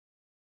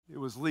It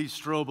was Lee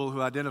Strobel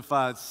who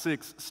identified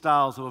 6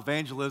 styles of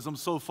evangelism.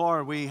 So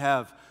far, we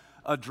have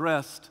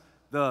addressed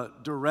the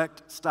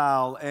direct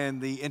style and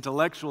the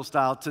intellectual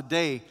style.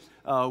 Today,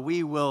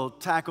 we will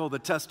tackle the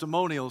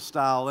testimonial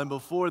style, and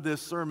before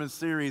this sermon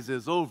series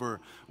is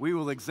over, we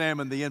will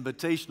examine the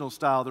invitational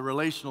style, the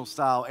relational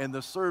style, and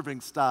the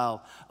serving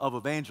style of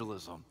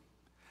evangelism.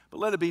 But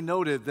let it be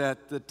noted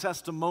that the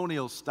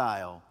testimonial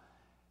style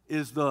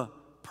is the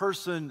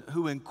person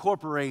who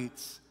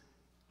incorporates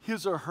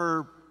his or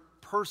her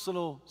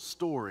personal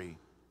story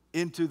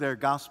into their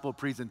gospel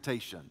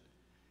presentation.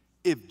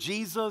 If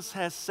Jesus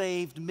has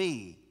saved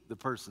me, the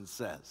person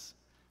says,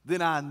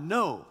 then I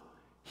know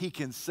he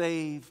can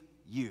save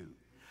you.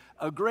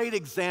 A great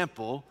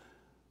example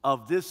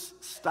of this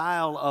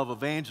style of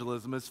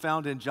evangelism is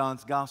found in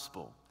John's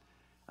gospel.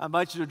 I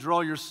invite you to draw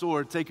your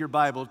sword, take your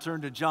Bible,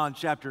 turn to John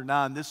chapter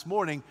 9. This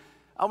morning,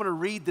 I'm going to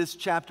read this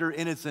chapter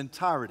in its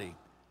entirety.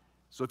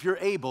 So if you're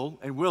able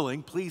and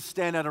willing, please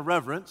stand out of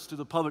reverence to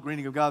the public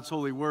reading of God's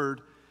holy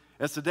word.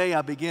 As today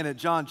I begin at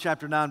John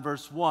chapter 9,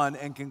 verse 1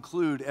 and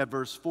conclude at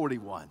verse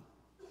 41.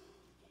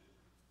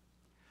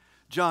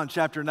 John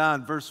chapter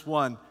 9, verse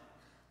 1.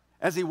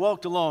 As he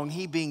walked along,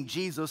 he being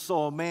Jesus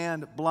saw a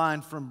man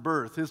blind from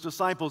birth. His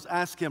disciples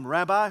asked him,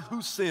 Rabbi,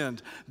 who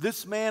sinned,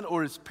 this man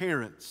or his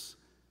parents,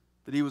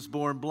 that he was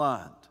born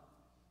blind?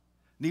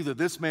 Neither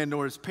this man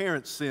nor his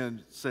parents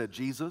sinned, said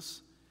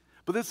Jesus.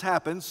 But this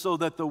happened so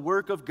that the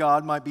work of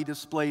God might be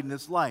displayed in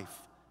his life.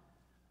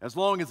 As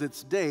long as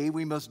it's day,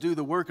 we must do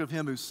the work of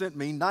him who sent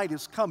me. Night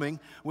is coming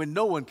when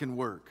no one can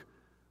work.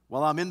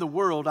 While I'm in the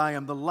world, I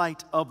am the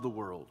light of the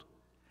world.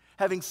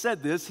 Having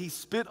said this, he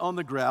spit on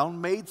the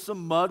ground, made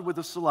some mud with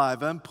the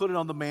saliva, and put it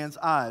on the man's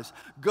eyes.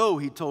 Go,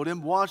 he told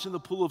him, wash in the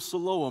pool of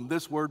Siloam.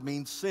 This word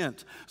means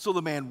sent. So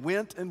the man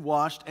went and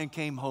washed and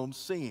came home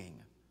seeing.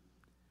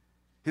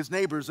 His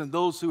neighbors and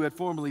those who had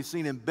formerly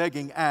seen him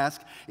begging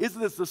asked, isn't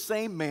this the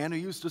same man who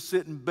used to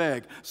sit and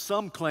beg?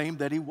 Some claimed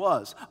that he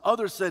was.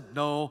 Others said,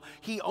 no,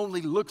 he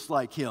only looks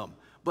like him.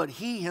 But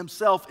he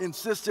himself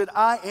insisted,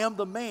 I am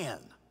the man.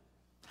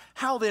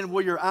 How then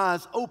were your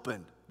eyes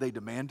opened? They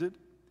demanded.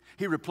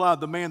 He replied,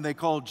 the man they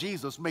called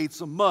Jesus made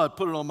some mud,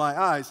 put it on my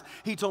eyes.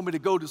 He told me to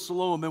go to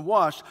Siloam and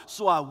wash.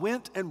 So I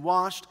went and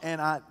washed, and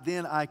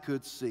then I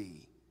could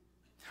see.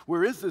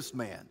 Where is this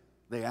man?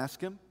 They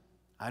asked him.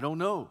 I don't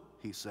know,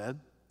 he said.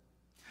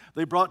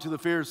 They brought to the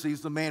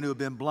Pharisees the man who had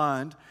been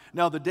blind.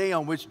 Now the day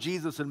on which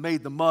Jesus had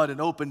made the mud and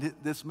opened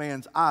this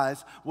man's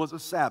eyes was a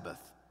Sabbath.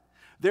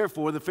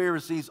 Therefore the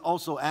Pharisees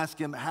also asked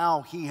him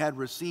how he had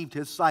received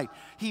his sight.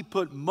 He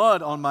put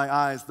mud on my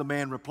eyes, the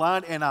man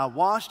replied, and I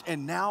washed,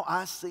 and now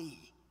I see.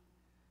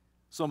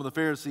 Some of the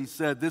Pharisees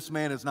said, this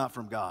man is not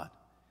from God,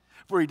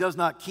 for he does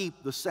not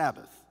keep the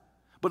Sabbath.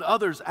 But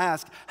others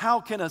asked,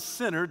 how can a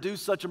sinner do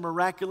such a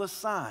miraculous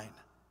sign?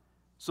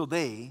 So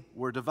they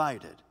were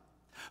divided.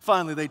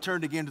 Finally, they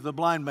turned again to the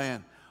blind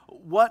man.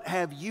 What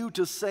have you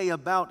to say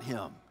about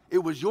him? It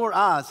was your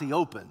eyes he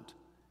opened.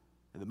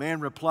 And the man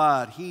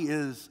replied, he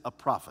is a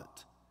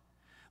prophet.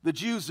 The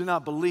Jews did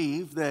not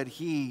believe that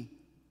he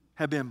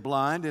had been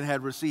blind and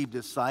had received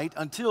his sight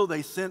until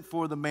they sent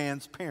for the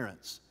man's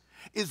parents.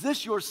 Is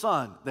this your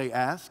son? They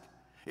asked.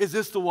 Is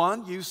this the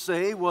one you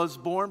say was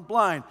born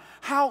blind?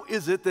 How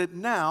is it that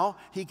now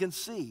he can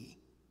see?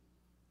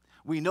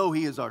 We know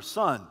he is our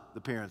son, the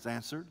parents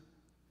answered.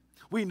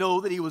 We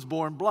know that he was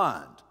born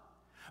blind.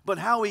 But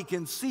how he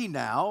can see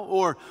now,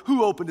 or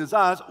who opened his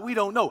eyes, we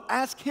don't know.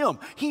 Ask him.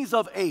 He's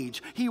of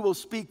age. He will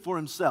speak for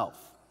himself.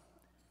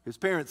 His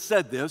parents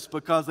said this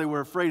because they were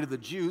afraid of the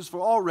Jews,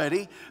 for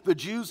already the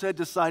Jews had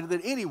decided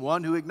that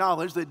anyone who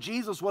acknowledged that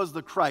Jesus was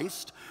the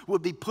Christ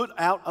would be put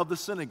out of the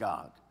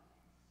synagogue.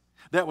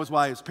 That was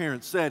why his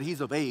parents said,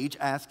 he's of age,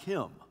 ask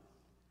him.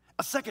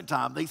 A second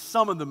time, they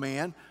summoned the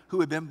man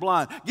who had been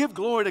blind. Give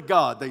glory to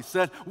God, they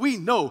said. We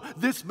know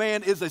this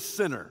man is a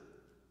sinner.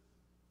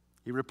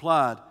 He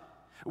replied,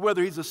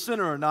 whether he's a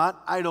sinner or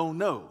not, I don't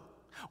know.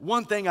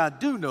 One thing I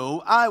do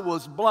know, I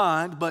was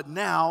blind, but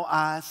now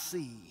I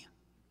see.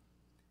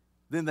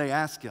 Then they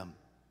asked him,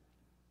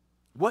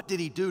 what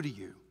did he do to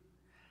you?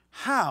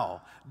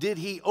 How did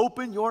he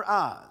open your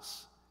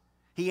eyes?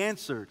 He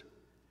answered,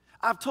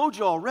 I've told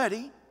you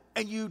already,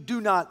 and you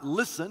do not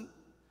listen.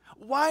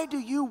 Why do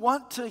you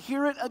want to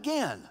hear it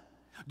again?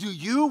 Do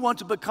you want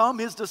to become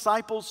his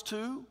disciples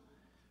too?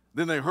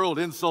 Then they hurled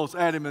insults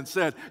at him and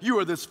said, you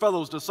are this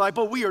fellow's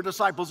disciple. We are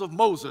disciples of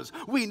Moses.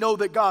 We know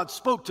that God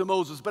spoke to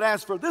Moses, but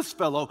as for this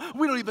fellow,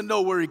 we don't even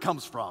know where he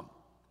comes from.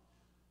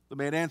 The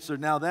man answered,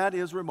 now that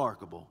is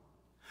remarkable.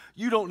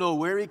 You don't know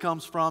where he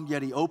comes from,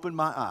 yet he opened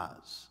my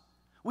eyes.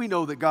 We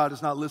know that God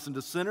does not listen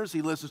to sinners.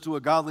 He listens to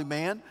a godly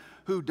man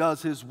who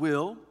does his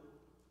will.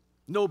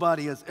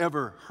 Nobody has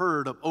ever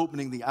heard of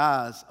opening the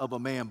eyes of a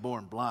man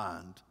born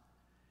blind.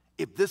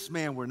 If this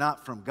man were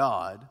not from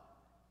God,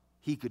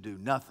 he could do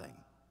nothing.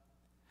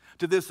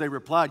 To this they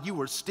replied, you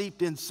were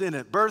steeped in sin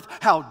at birth.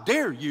 How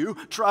dare you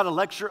try to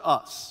lecture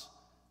us?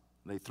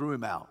 They threw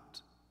him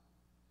out.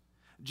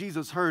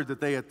 Jesus heard that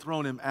they had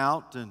thrown him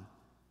out, and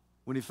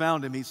when he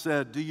found him, he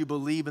said, do you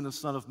believe in the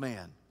Son of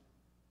Man?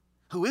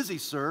 "Who is he,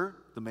 sir?"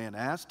 the man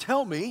asked.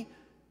 "Tell me,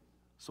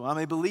 so I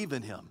may believe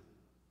in him."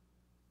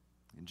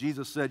 And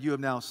Jesus said, "You have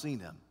now seen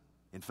him.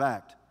 In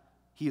fact,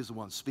 he is the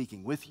one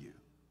speaking with you."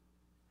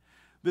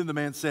 Then the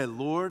man said,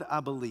 "Lord, I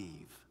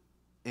believe."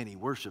 And he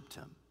worshiped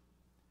him.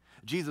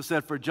 Jesus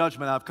said, "For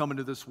judgment I've come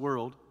into this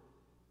world,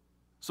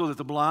 so that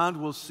the blind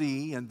will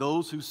see, and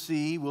those who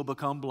see will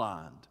become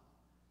blind."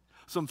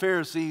 Some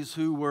Pharisees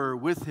who were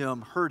with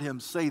him heard him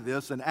say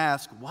this and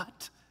asked,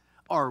 "What?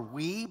 Are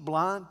we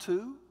blind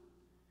too?"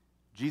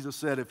 Jesus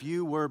said, "If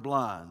you were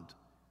blind,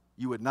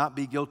 you would not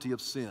be guilty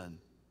of sin.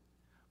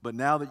 But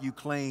now that you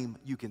claim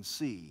you can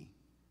see,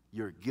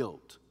 your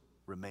guilt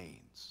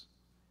remains."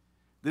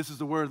 This is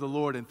the word of the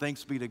Lord, and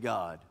thanks be to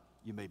God.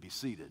 You may be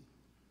seated.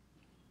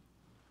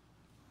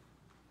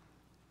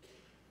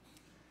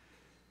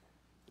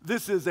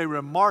 This is a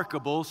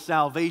remarkable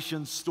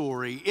salvation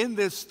story. In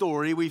this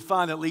story, we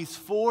find at least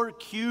 4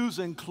 cues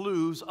and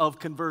clues of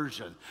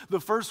conversion. The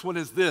first one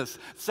is this: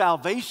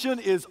 salvation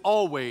is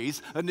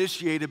always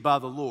initiated by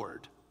the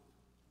Lord.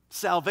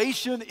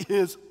 Salvation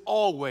is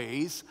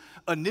always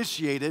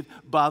initiated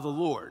by the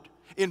Lord.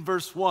 In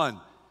verse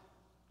 1,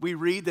 we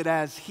read that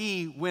as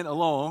he went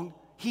along,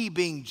 he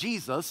being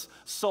Jesus,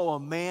 saw a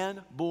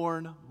man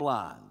born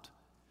blind.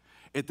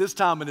 At this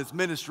time in his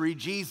ministry,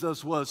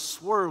 Jesus was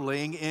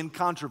swirling in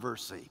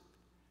controversy.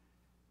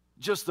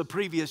 Just the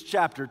previous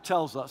chapter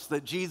tells us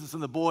that Jesus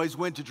and the boys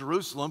went to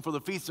Jerusalem for the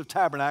Feast of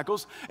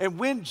Tabernacles, and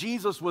when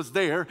Jesus was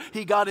there,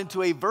 he got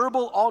into a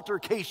verbal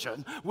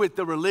altercation with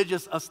the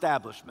religious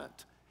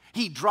establishment.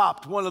 He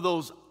dropped one of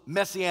those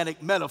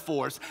messianic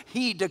metaphors.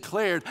 He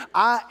declared,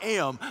 "I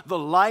am the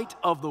light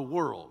of the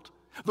world."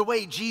 The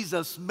way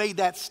Jesus made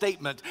that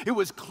statement, it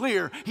was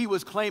clear he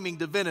was claiming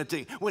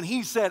divinity. When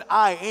he said,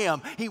 "I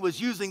am," he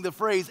was using the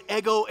phrase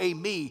ego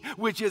eimi,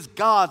 which is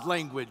God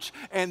language.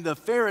 And the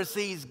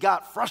Pharisees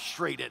got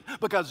frustrated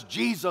because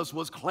Jesus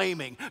was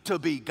claiming to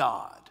be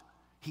God.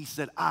 He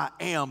said, "I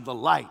am the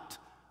light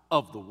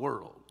of the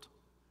world."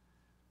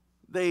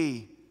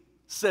 They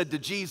said to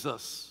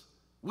Jesus,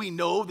 "We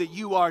know that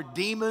you are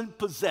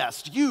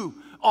demon-possessed.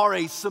 You are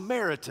a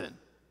Samaritan.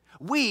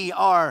 We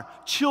are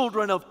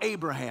children of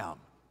Abraham."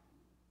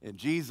 And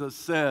Jesus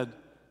said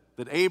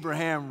that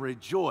Abraham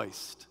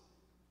rejoiced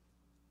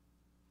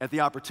at the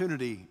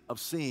opportunity of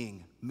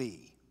seeing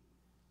me.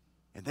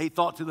 And they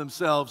thought to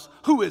themselves,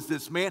 "Who is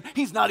this man?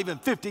 He's not even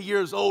 50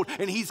 years old,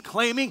 and he's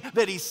claiming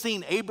that he's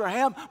seen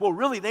Abraham." Well,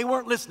 really, they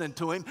weren't listening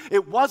to him.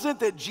 It wasn't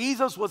that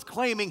Jesus was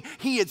claiming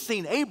he had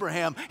seen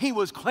Abraham. He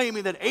was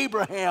claiming that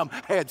Abraham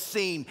had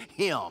seen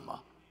him.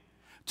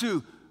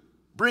 To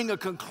bring a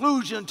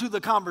conclusion to the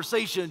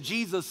conversation,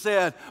 Jesus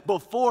said,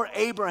 "Before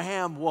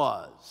Abraham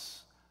was,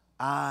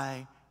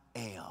 I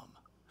am."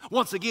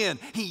 Once again,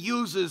 he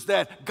uses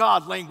that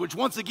God language.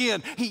 Once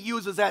again, he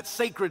uses that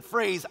sacred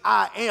phrase,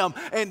 "I am."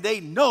 And they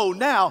know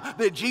now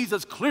that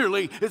Jesus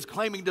clearly is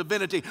claiming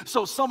divinity.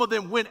 So some of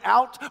them went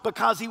out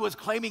because he was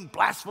claiming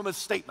blasphemous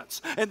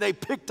statements. And they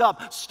picked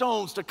up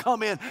stones to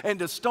come in and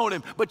to stone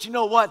him. But you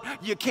know what?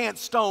 You can't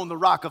stone the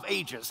Rock of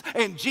Ages.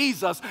 And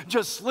Jesus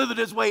just slithered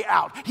his way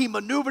out. He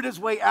maneuvered his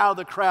way out of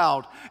the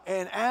crowd.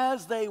 And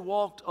as they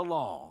walked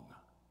along,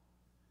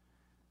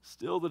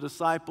 still the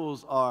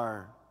disciples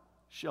are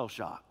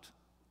shell-shocked.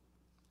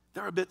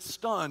 They're a bit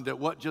stunned at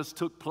what just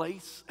took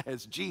place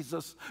as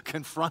Jesus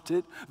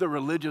confronted the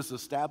religious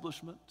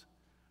establishment.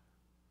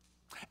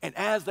 And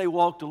as they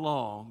walked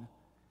along,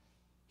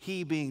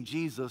 he, being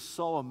Jesus,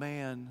 saw a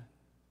man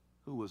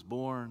who was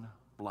born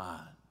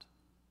blind.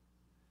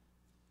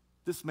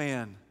 This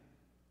man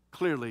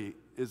clearly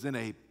is in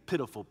a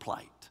pitiful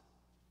plight.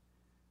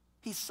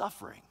 He's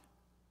suffering.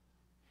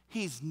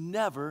 He's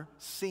never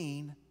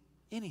seen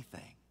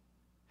anything.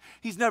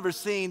 He's never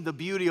seen the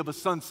beauty of a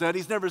sunset.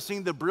 He's never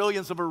seen the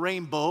brilliance of a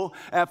rainbow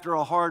after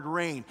a hard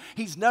rain.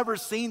 He's never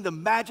seen the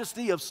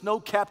majesty of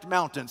snow-capped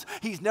mountains.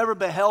 He's never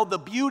beheld the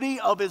beauty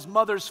of his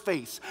mother's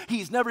face.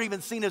 He's never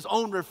even seen his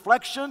own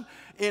reflection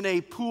in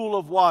a pool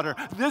of water.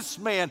 This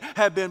man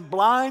had been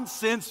blind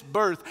since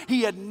birth.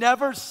 He had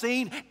never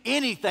seen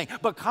anything.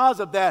 Because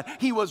of that,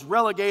 he was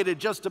relegated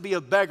just to be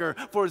a beggar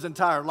for his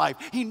entire life.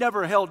 He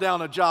never held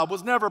down a job,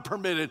 was never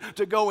permitted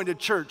to go into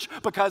church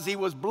because he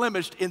was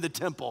blemished in the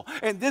temple.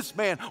 And this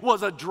man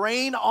was a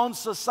drain on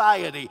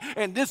society.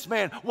 And this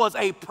man was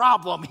a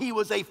problem. He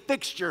was a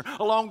fixture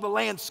along the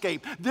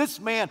landscape. This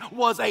man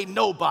was a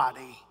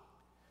nobody.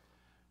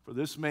 For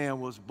this man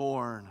was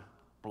born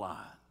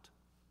blind.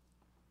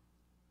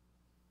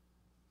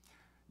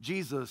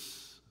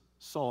 Jesus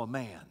saw a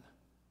man.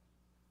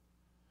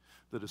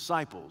 The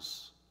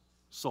disciples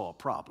saw a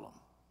problem.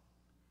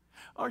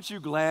 Aren't you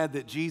glad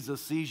that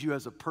Jesus sees you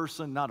as a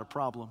person, not a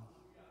problem?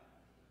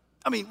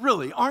 I mean,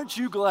 really, aren't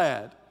you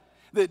glad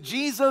that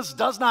Jesus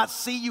does not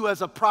see you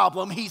as a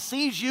problem? He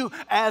sees you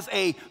as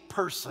a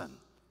person.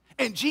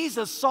 And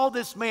Jesus saw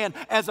this man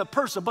as a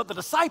person, but the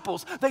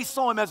disciples, they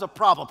saw him as a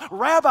problem.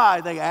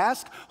 "Rabbi," they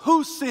asked,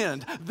 "who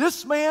sinned,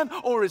 this man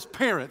or his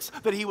parents,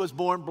 that he was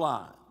born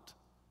blind?"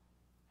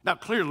 Now,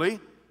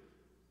 clearly,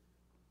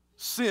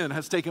 sin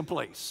has taken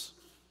place.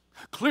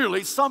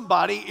 Clearly,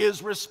 somebody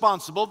is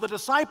responsible. The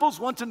disciples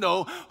want to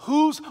know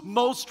who's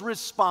most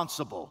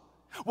responsible.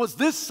 Was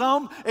this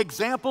some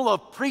example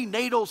of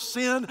prenatal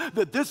sin,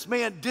 that this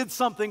man did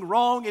something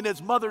wrong in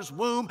his mother's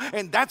womb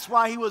and that's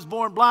why he was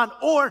born blind?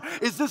 Or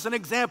is this an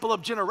example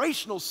of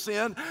generational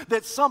sin,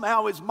 that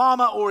somehow his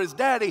mama or his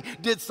daddy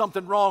did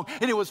something wrong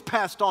and it was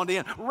passed on to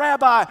him?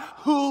 Rabbi,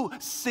 who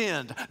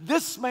sinned,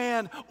 this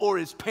man or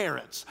his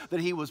parents, that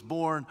he was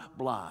born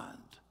blind?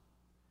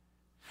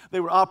 They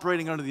were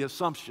operating under the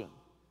assumption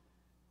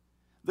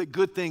that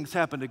good things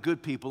happen to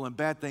good people and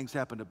bad things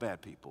happen to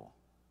bad people.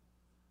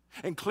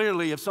 And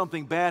clearly, if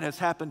something bad has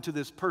happened to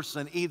this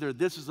person, either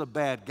this is a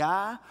bad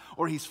guy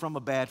or he's from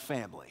a bad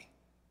family.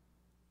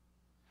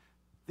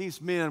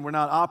 These men were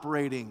not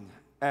operating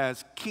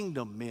as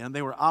kingdom men.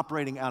 They were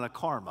operating out of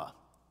karma.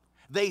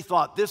 They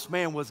thought this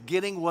man was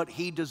getting what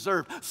he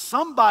deserved.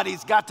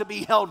 Somebody's got to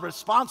be held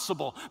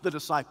responsible, the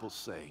disciples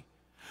say.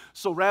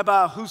 So,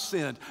 Rabbi, who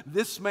sinned,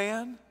 this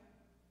man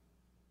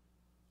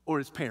or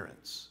his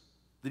parents,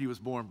 that he was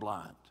born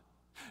blind?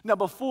 Now,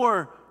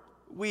 before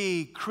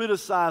we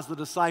criticize the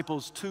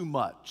disciples too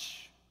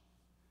much,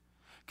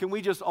 can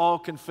we just all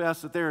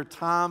confess that there are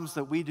times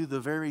that we do the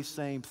very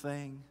same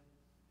thing?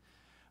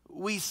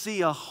 We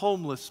see a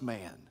homeless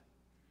man,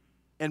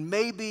 and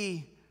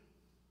maybe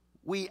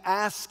we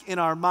ask in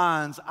our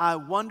minds, I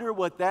wonder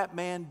what that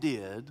man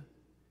did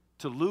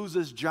to lose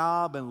his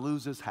job and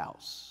lose his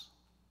house.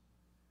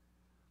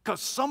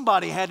 Because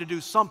somebody had to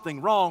do something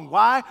wrong.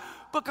 Why?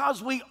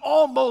 Because we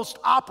almost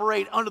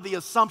operate under the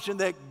assumption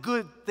that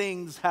good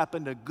things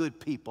happen to good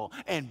people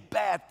and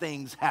bad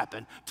things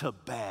happen to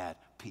bad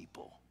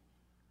people.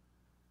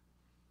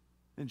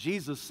 And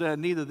Jesus said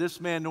neither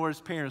this man nor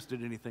his parents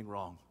did anything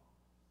wrong.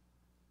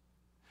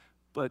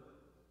 But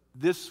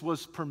this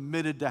was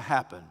permitted to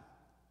happen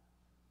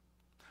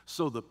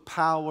so the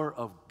power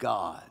of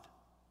God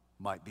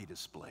might be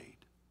displayed.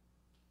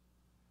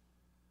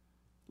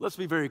 Let's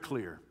be very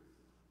clear.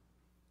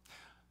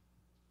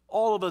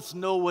 All of us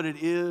know what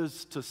it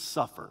is to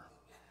suffer.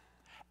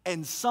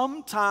 And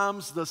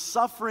sometimes the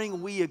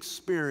suffering we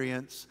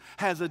experience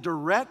has a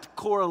direct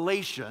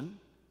correlation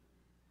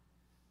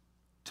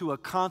to a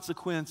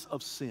consequence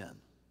of sin.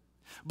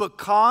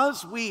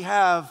 Because we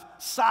have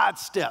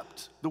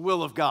sidestepped the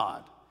will of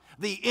God,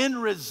 the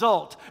end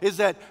result is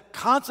that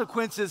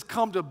consequences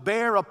come to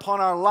bear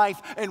upon our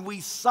life, and we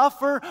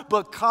suffer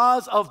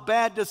because of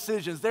bad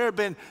decisions. There have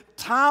been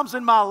times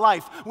in my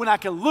life when I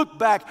can look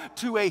back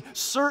to a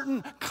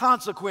certain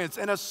consequence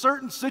and a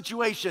certain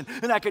situation,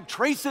 and I could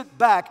trace it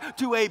back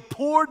to a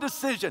poor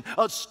decision,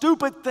 a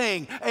stupid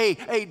thing,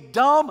 a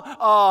dumb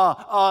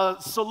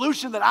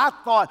solution that I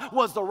thought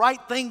was the right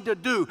thing to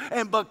do.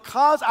 And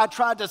because I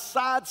tried to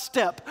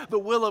sidestep the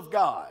will of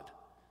God,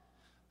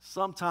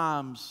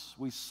 sometimes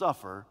we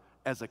suffer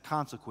as a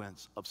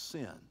consequence of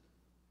sin,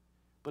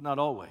 but not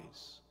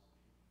always.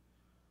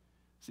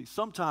 See,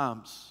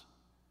 sometimes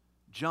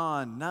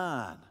John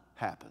 9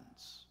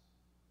 happens.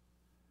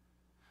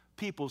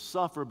 People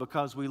suffer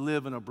because we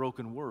live in a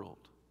broken world.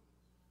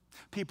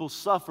 People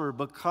suffer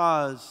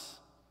because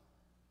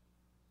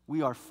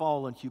we are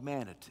fallen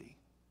humanity.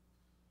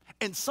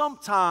 And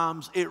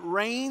sometimes it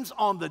rains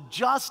on the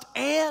just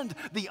and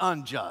the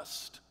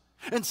unjust.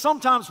 And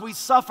sometimes we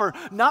suffer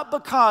not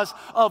because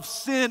of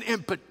sin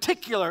in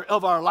particular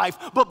of our life,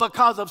 but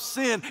because of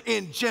sin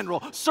in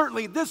general.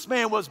 Certainly this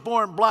man was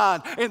born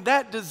blind, and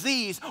that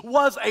disease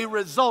was a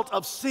result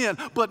of sin,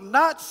 but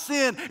not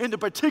sin in the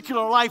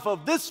particular life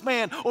of this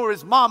man or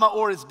his mama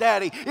or his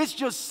daddy. It's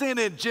just sin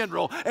in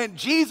general. And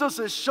Jesus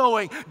is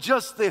showing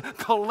just the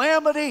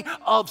calamity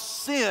of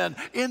sin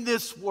in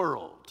this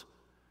world,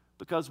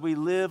 because we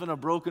live in a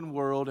broken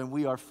world and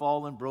we are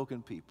fallen,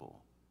 broken people.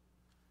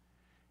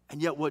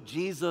 And yet what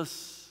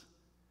Jesus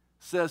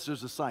says to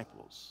his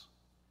disciples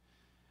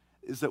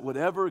is that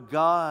whatever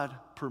God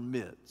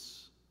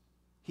permits,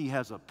 he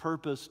has a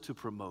purpose to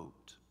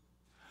promote.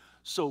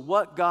 So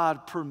what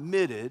God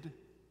permitted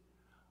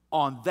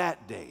on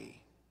that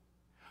day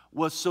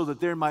was so that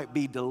there might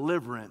be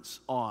deliverance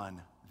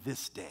on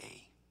this day.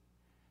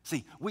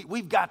 See,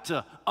 we've got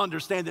to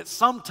understand that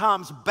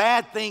sometimes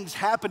bad things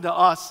happen to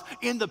us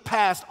in the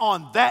past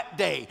on that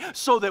day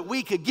so that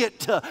we could get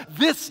to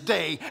this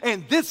day,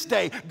 and this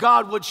day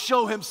God would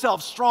show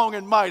himself strong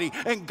and mighty,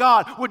 and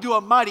God would do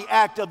a mighty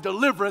act of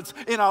deliverance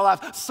in our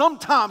life.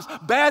 Sometimes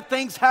bad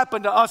things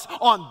happen to us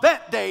on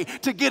that day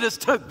to get us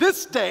to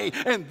this day,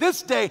 and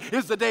this day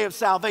is the day of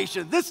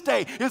salvation. This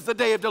day is the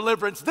day of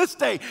deliverance. This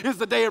day is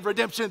the day of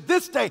redemption.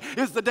 This day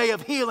is the day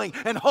of healing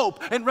and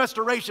hope and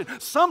restoration.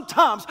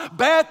 Sometimes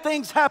bad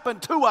things happen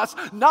to us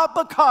not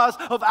because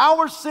of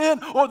our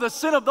sin or the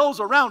sin of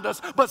those around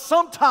us, but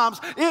sometimes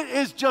it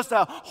is just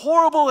a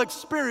horrible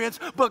experience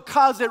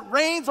because it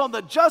rains on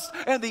the just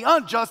and the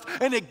unjust,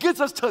 and it gets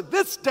us to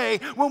this day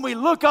when we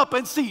look up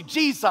and see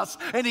Jesus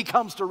and he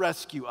comes to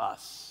rescue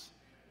us.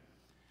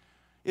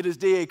 It is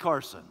D.A.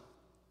 Carson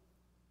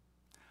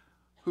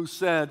who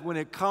said, when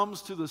it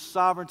comes to the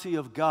sovereignty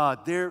of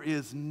God, there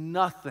is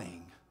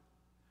nothing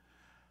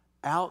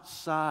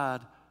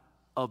outside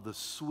of the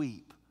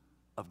sweep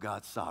of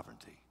God's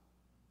sovereignty.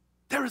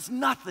 There is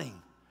nothing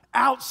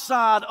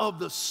outside of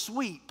the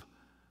sweep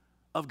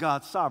of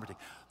God's sovereignty.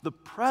 The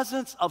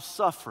presence of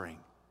suffering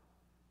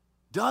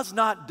does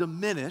not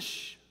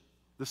diminish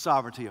the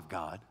sovereignty of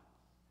God.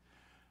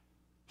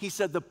 He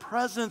said the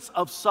presence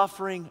of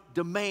suffering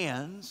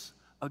demands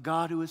a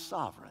God who is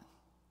sovereign.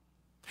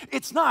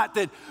 It's not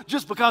that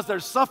just because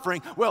there's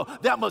suffering, well,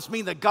 that must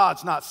mean that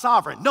God's not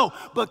sovereign. No,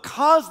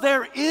 because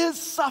there is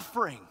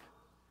suffering,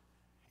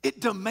 it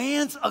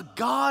demands a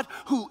God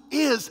who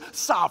is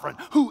sovereign,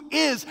 who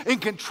is in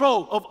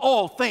control of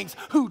all things,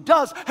 who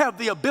does have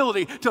the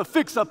ability to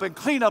fix up and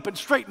clean up and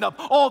straighten up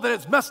all that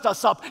has messed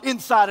us up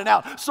inside and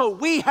out. So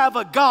we have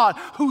a God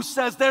who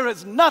says there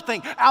is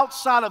nothing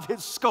outside of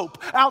his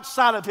scope,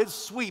 outside of his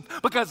sweep,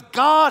 because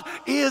God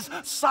is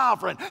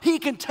sovereign. He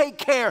can take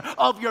care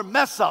of your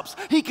mess ups.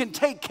 He can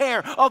take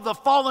care of the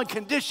fallen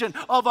condition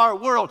of our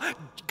world.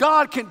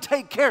 God can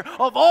take care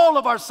of all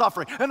of our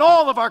suffering and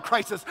all of our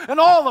crisis and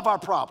all of our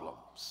problems.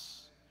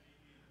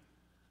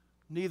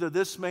 Neither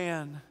this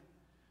man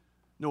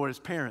nor his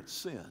parents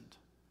sinned.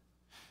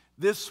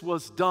 This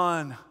was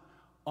done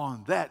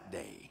on that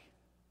day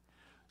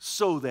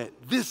so that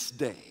this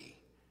day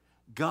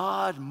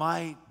God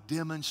might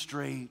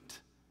demonstrate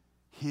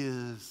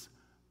his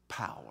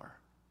power.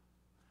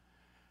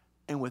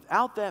 And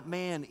without that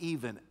man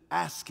even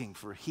asking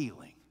for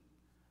healing,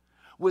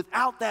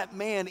 without that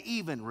man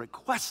even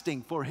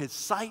requesting for his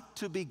sight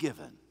to be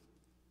given,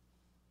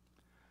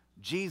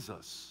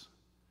 Jesus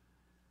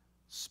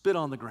spit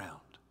on the ground.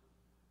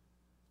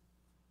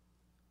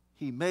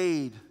 He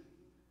made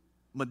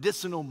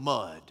medicinal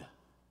mud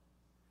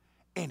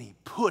and he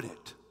put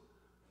it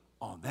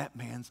on that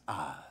man's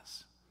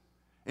eyes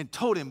and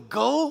told him,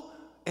 go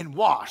and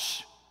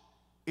wash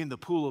in the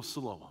pool of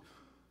Siloam.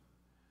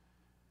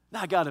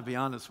 Now, I got to be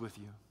honest with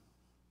you.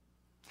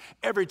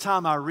 Every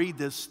time I read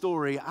this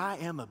story, I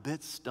am a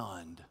bit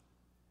stunned.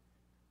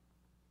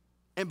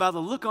 And by the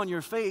look on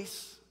your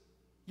face,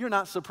 you're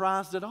not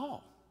surprised at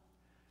all.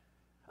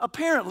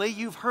 Apparently,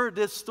 you've heard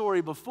this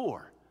story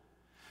before.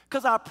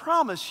 Because I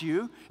promise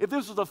you, if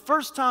this was the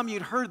first time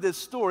you'd heard this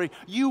story,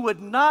 you would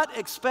not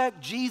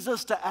expect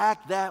Jesus to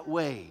act that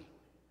way.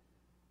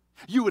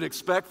 You would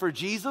expect for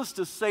Jesus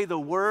to say the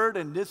word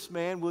and this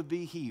man would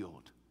be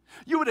healed.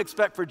 You would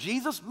expect for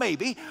Jesus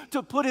maybe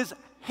to put his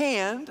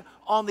hand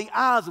on the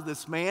eyes of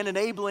this man,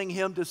 enabling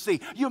him to see.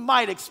 You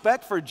might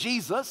expect for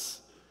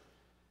Jesus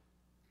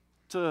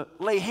to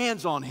lay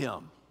hands on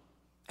him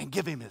and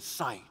give him his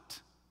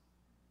sight.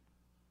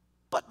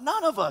 But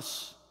none of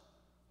us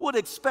would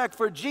expect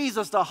for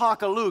Jesus to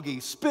hock a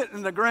loogie, spit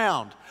in the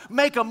ground,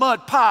 make a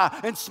mud pie,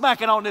 and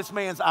smack it on this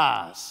man's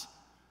eyes.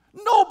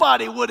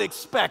 Nobody would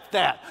expect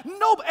that.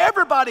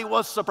 Everybody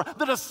was surprised.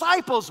 The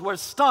disciples were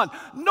stunned.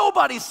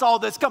 Nobody saw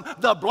this come.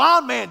 The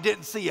blind man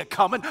didn't see it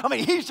coming. I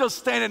mean, he's just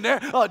standing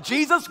there.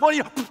 Jesus, what are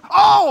you?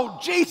 Oh,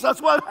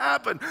 Jesus, what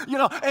happened?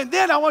 And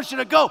then I want you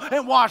to go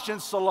and wash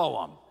in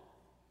Siloam.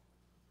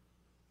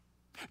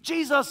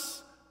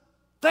 Jesus,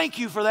 thank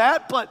you for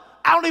that, but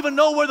I don't even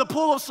know where the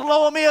pool of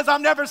Siloam is.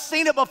 I've never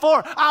seen it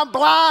before. I'm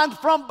blind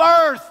from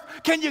birth.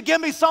 Can you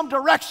give me some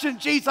direction,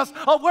 Jesus,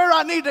 of where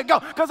I need to go?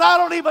 Because I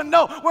don't even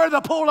know where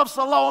the pool of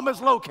Siloam is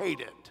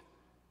located.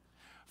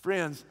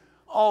 Friends,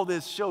 all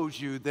this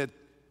shows you that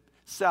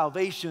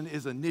salvation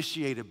is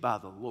initiated by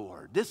the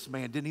Lord. This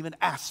man didn't even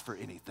ask for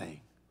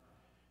anything.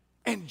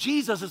 And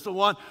Jesus is the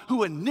one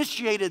who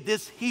initiated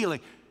this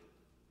healing.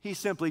 He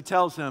simply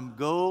tells him,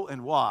 go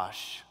and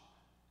wash,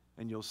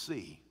 and you'll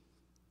see.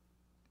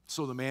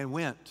 So the man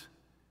went,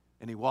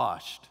 and he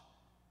washed,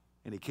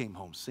 and he came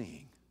home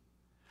seeing.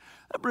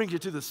 That brings you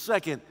to the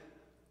second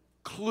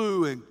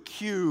clue and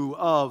cue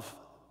of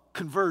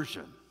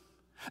conversion.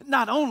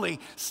 Not only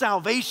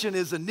salvation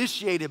is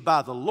initiated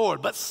by the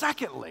Lord, but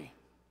secondly,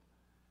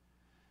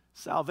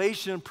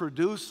 salvation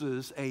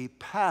produces a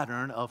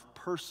pattern of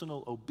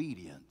personal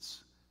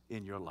obedience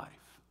in your life.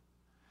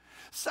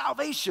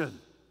 Salvation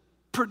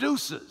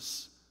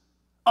produces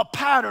a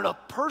pattern of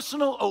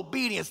personal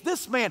obedience.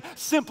 This man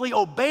simply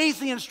obeys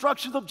the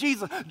instructions of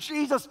Jesus.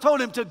 Jesus told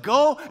him to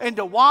go and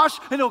to wash,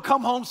 and he'll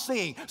come home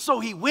seeing. So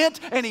he went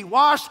and he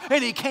washed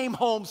and he came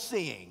home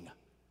seeing.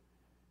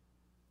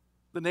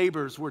 The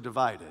neighbors were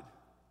divided.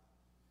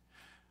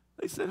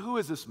 They said, who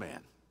is this man?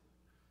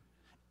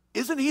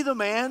 Isn't he the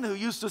man who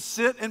used to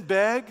sit and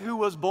beg, who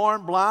was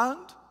born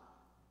blind?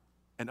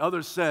 And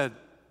others said,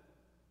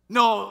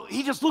 no,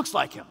 he just looks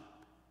like him.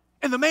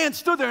 And the man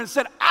stood there and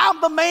said,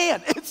 I'm the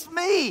man. It's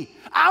me.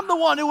 I'm the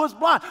one who was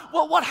blind.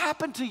 Well, what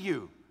happened to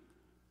you?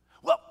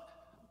 Well,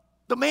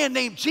 the man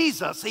named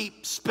Jesus, he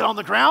spit on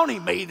the ground. He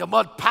made a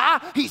mud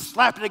pie. He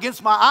slapped it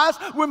against my eyes.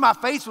 When my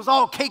face was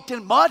all caked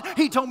in mud,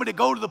 he told me to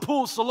go to the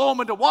pool of Siloam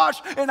and to wash.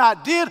 And I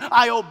did.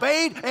 I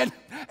obeyed.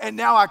 And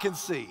now I can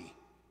see.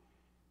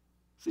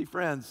 See,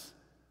 friends,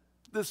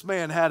 this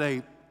man had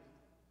a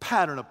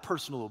pattern of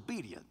personal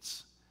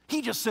obedience.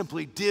 He just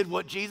simply did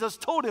what Jesus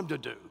told him to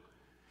do.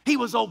 He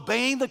was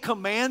obeying the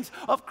commands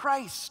of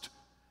Christ.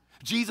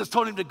 Jesus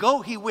told him to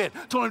go, he went.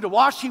 Told him to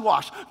wash, he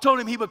washed. Told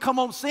him he would come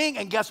home seeing,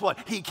 and guess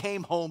what? He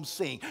came home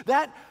seeing.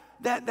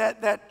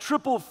 That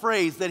triple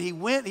phrase that he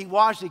went, he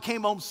washed, he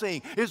came home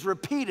seeing is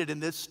repeated in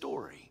this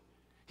story.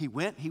 He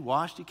went, he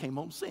washed, he came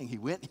home seeing. He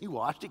went, he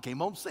washed, he came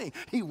home seeing.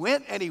 He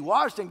went and he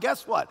washed, and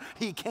guess what?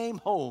 He came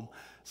home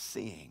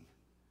seeing.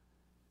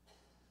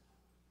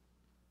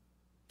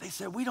 They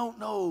said, we don't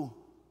know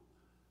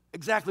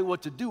exactly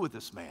what to do with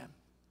this man.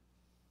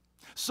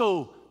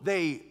 So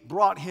they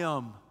brought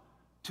him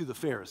to the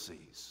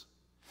Pharisees.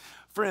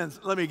 Friends,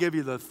 let me give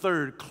you the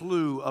third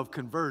clue of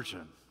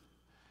conversion.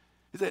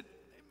 Is that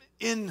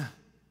in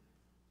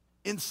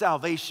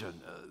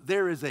salvation,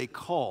 there is a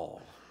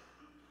call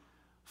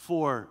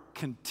for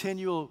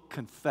continual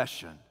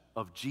confession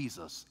of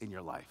Jesus in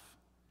your life.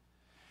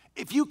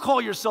 If you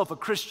call yourself a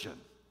Christian,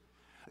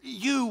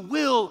 you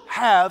will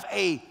have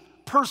a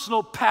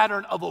personal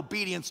pattern of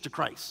obedience to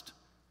Christ.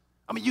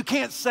 I mean, you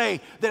can't say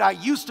that I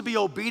used to be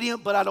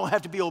obedient, but I don't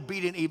have to be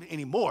obedient even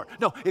anymore.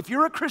 No, if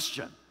you're a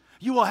Christian,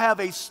 you will have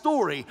a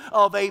story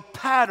of a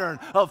pattern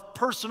of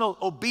personal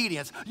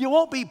obedience. You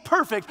won't be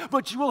perfect,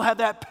 but you will have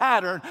that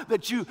pattern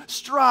that you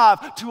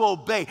strive to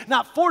obey,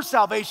 not for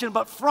salvation,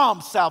 but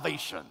from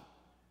salvation.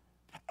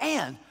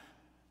 And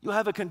you'll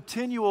have a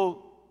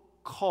continual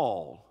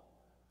call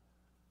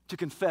to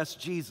confess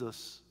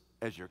Jesus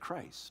as your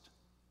Christ.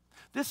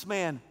 This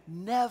man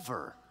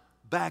never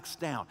backs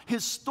down.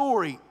 His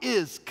story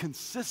is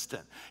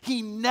consistent.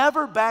 He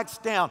never backs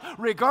down,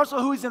 regardless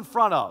of who he's in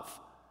front of.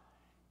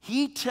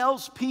 He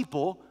tells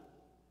people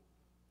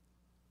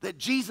that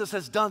Jesus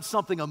has done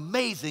something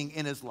amazing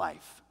in his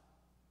life.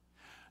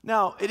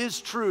 Now, it is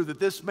true that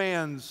this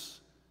man's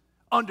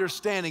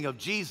understanding of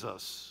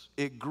Jesus,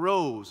 it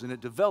grows and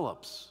it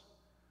develops.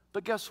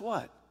 But guess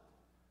what?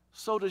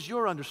 So does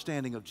your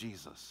understanding of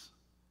Jesus.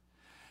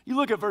 You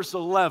look at verse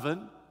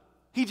 11,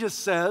 he just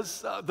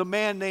says, the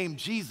man named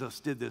Jesus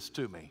did this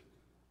to me.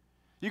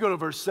 You go to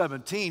verse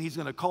 17, he's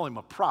going to call him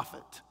a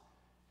prophet.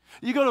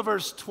 You go to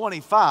verse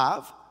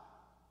 25,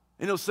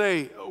 and he'll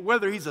say,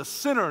 whether he's a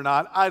sinner or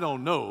not, I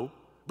don't know.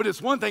 But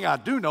it's one thing I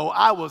do know,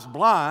 I was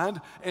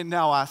blind, and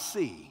now I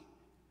see.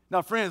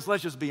 Now, friends,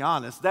 let's just be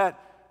honest. That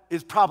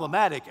is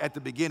problematic at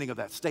the beginning of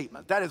that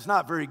statement. That is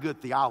not very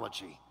good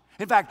theology.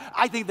 In fact,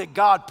 I think that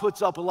God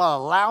puts up a lot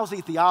of lousy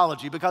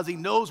theology because he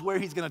knows where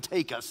he's going to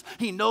take us.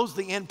 He knows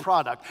the end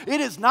product. It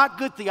is not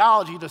good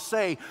theology to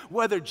say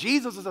whether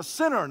Jesus is a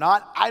sinner or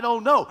not, I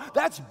don't know.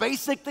 That's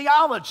basic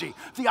theology.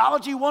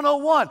 Theology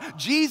 101.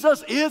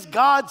 Jesus is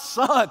God's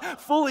Son,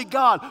 fully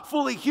God,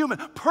 fully human,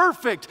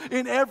 perfect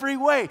in every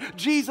way.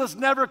 Jesus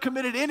never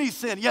committed any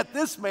sin. Yet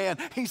this man,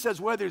 he says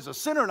whether he's a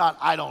sinner or not,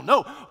 I don't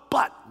know.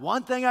 But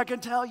one thing I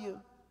can tell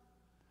you,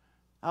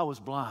 I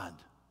was blind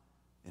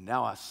and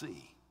now I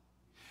see.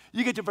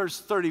 You get to verse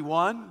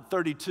 31,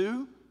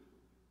 32.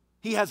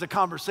 He has a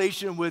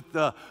conversation with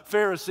the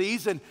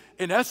Pharisees, and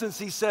in essence,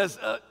 he says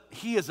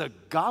he is a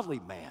godly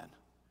man.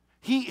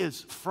 He is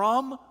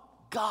from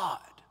God.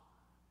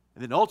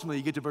 And then ultimately,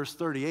 you get to verse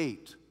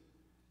 38,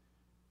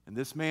 and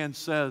this man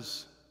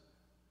says,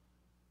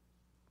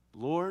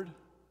 Lord,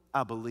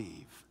 I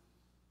believe.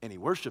 And he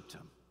worshiped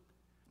him.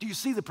 Do you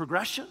see the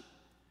progression?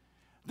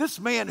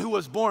 This man who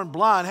was born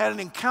blind had an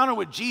encounter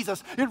with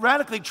Jesus. It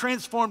radically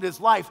transformed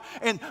his life.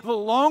 And the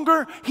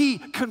longer he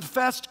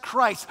confessed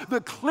Christ,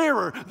 the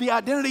clearer the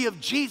identity of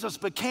Jesus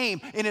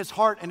became in his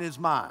heart and his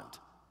mind.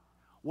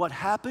 What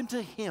happened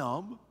to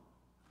him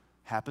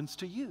happens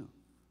to you.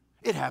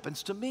 It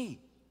happens to me.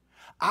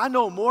 I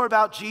know more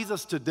about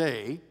Jesus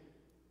today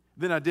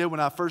than I did when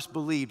I first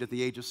believed at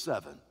the age of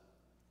 7.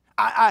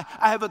 I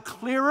have a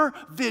clearer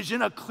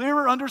vision, a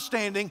clearer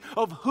understanding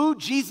of who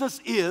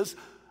Jesus is.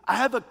 I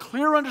have a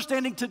clearer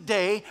understanding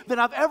today than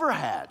I've ever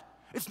had.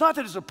 It's not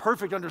that it's a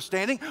perfect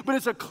understanding, but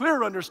it's a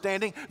clearer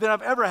understanding than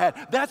I've ever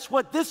had. That's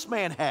what this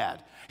man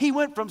had. He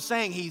went from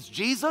saying he's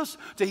Jesus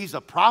to he's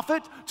a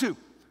prophet to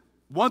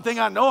one thing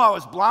I know, I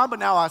was blind, but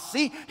now I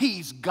see.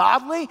 He's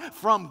godly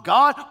from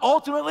God.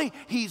 Ultimately,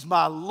 he's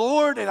my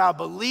Lord, and I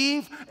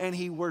believe, and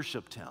he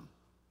worshiped him.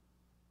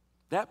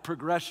 That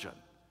progression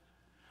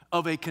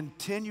of a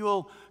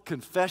continual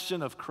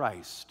confession of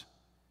Christ,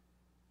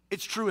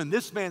 it's true in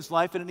this man's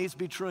life, and it needs to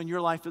be true in your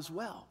life as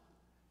well.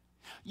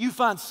 You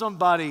find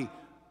somebody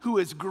who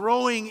is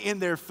growing in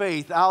their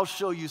faith, I'll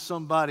show you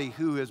somebody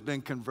who has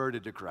been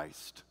converted to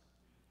Christ.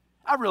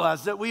 I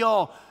realize that we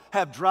all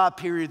have dry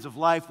periods of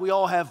life. We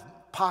all have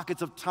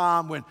pockets of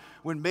time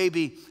when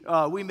maybe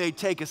we may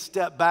take a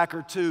step back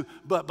or two.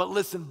 But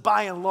listen,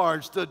 by and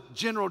large, the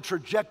general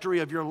trajectory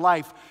of your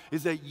life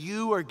is that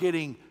you are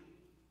getting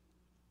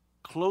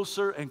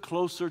closer and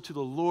closer to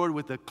the Lord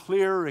with a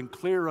clearer and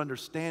clearer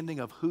understanding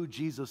of who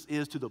Jesus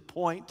is, to the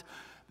point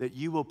that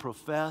you will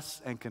profess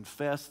and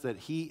confess that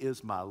he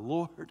is my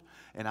Lord,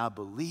 and I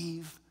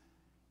believe,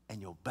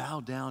 and you'll bow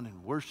down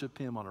and worship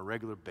him on a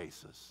regular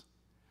basis.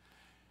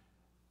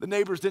 The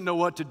neighbors didn't know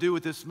what to do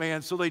with this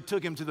man, so they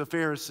took him to the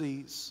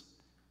Pharisees.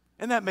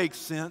 And that makes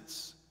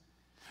sense.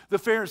 The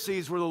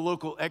Pharisees were the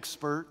local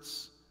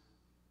experts.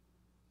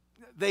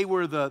 They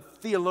were the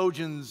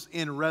theologians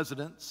in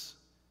residence.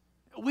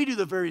 We do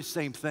the very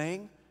same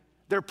thing.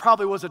 There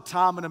probably was a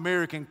time in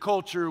American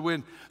culture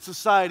when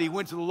society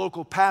went to the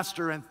local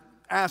pastor and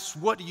asked,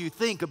 what do you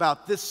think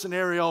about this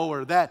scenario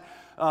or that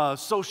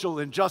social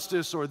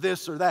injustice or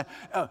this or that?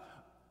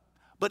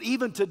 But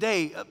even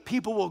today,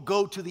 people will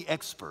go to the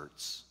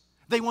experts.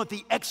 They want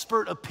the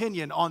expert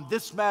opinion on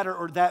this matter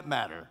or that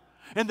matter.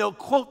 And they'll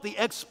quote the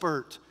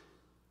expert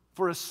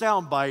for a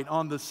soundbite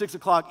on the 6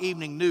 o'clock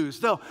evening news.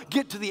 They'll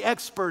get to the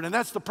expert, and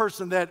that's the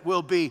person that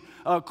will be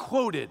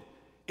quoted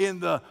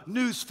in the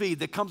news feed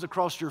that comes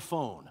across your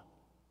phone.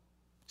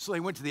 So they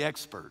went to the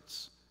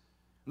experts.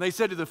 And they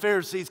said to the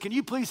Pharisees, can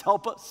you please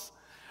help us?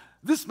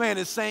 This man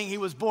is saying he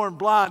was born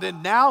blind,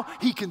 and now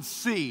he can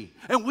see.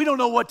 And we don't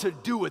know what to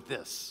do with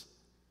this.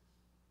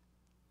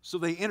 So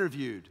they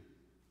interviewed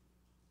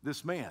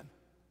this man.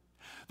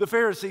 The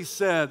Pharisees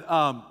said,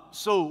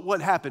 so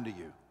what happened to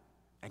you?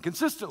 And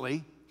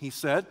consistently, he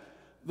said,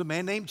 the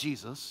man named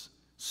Jesus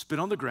spit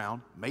on the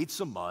ground, made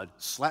some mud,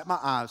 slapped my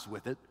eyes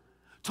with it,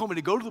 told me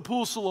to go to the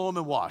pool of Siloam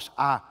and wash.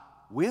 I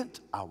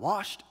went, I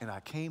washed, and I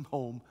came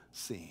home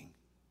seeing.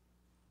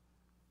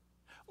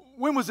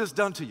 When was this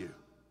done to you?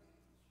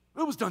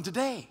 It was done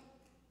today.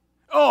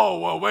 Oh,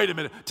 well, wait a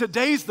minute.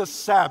 Today's the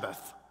Sabbath.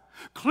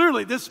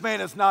 Clearly, this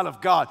man is not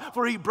of God,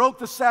 for he broke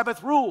the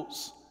Sabbath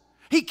rules.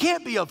 He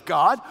can't be of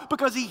God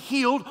because he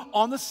healed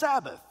on the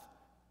Sabbath.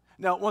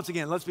 Now, once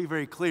again, let's be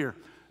very clear.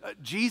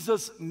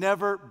 Jesus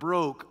never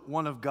broke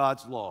one of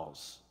God's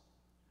laws,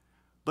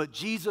 but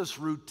Jesus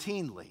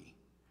routinely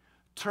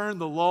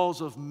turned the laws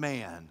of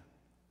man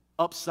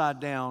upside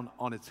down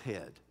on its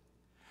head.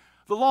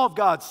 The law of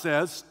God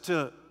says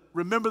to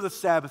remember the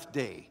Sabbath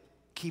day,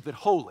 keep it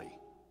holy.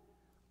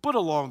 But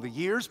along the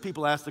years,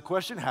 people ask the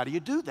question, how do you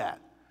do that?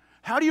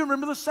 How do you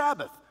remember the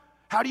Sabbath?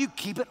 How do you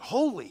keep it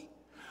holy?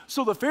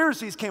 So the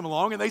Pharisees came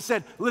along and they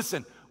said,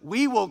 listen,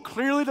 we will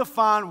clearly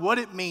define what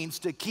it means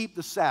to keep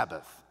the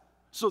Sabbath.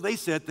 So they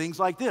said things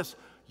like this: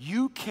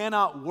 you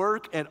cannot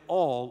work at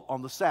all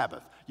on the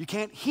Sabbath. You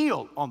can't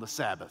heal on the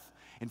Sabbath.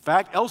 In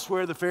fact,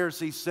 elsewhere the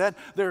Pharisees said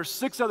there are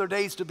 6 other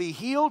days to be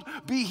healed.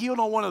 Be healed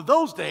on one of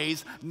those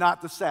days,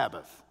 not the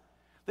Sabbath.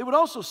 They would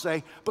also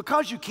say,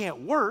 because you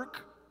can't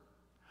work,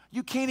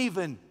 you can't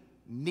even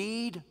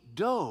knead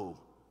dough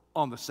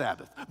on the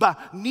Sabbath. By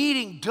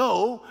kneading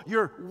dough,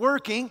 you're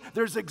working,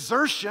 there's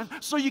exertion,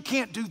 so you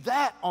can't do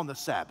that on the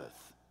Sabbath.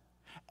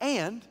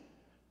 And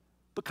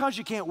because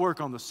you can't work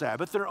on the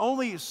Sabbath, there are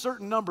only a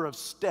certain number of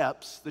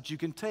steps that you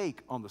can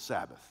take on the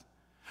Sabbath.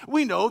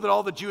 We know that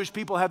all the Jewish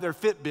people have their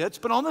Fitbits,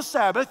 but on the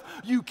Sabbath,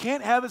 you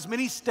can't have as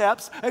many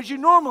steps as you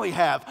normally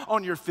have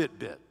on your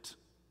Fitbit.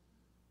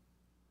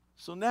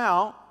 So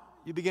now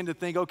you begin to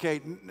think,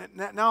 okay,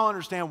 now I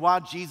understand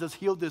why Jesus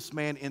healed this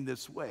man in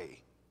this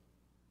way.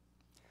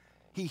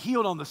 He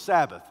healed on the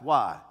Sabbath.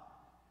 Why?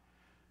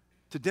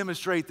 To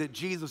demonstrate that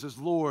Jesus is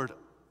Lord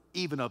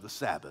even of the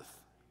Sabbath.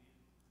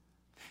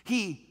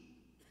 He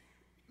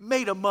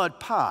made a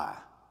mud pie,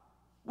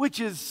 which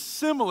is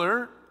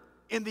similar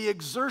in the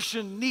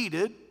exertion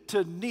needed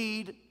to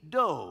knead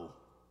dough.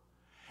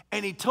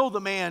 And he told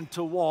the man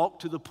to walk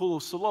to the pool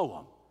of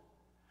Siloam.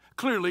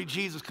 Clearly,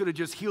 Jesus could have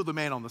just healed the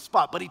man on the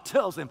spot, but he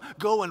tells him,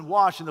 go and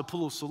wash in the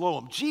pool of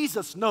Siloam.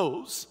 Jesus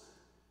knows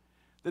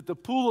that the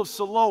pool of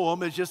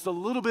Siloam is just a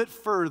little bit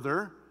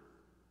further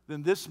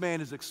than this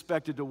man is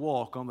expected to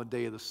walk on the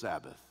day of the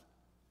Sabbath.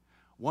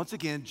 Once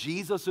again,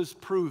 Jesus is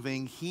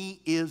proving he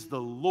is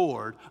the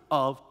Lord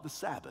of the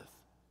Sabbath.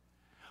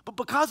 But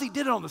because he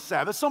did it on the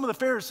Sabbath, some of the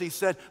Pharisees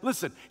said,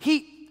 listen,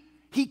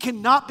 he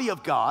cannot be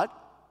of God.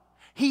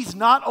 He's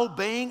not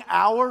obeying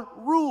our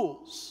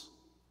rules.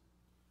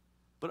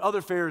 But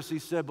other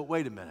Pharisees said, but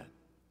wait a minute.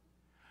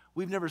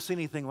 We've never seen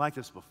anything like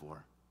this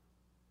before.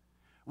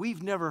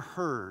 We've never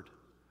heard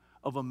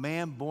of a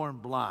man born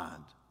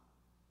blind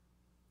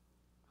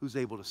who's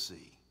able to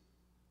see.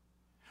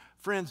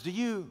 Friends, do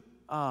you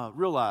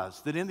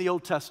realize that in the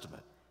Old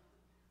Testament,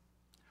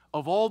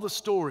 of all the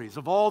stories,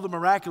 of all the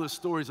miraculous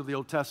stories of the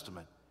Old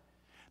Testament,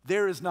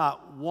 there is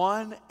not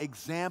one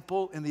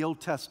example in the Old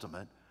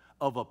Testament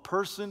of a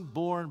person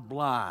born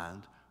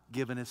blind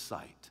given his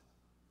sight.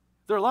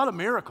 There are a lot of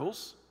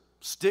miracles.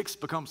 Sticks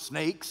become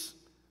snakes.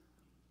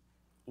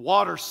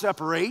 Water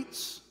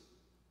separates.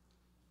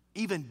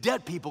 Even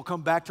dead people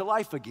come back to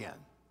life again.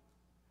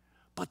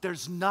 But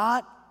there's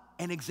not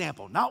an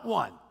example, not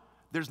one.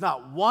 There's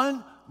not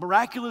one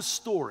miraculous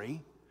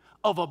story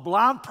of a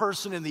blind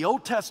person in the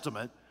Old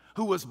Testament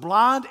who was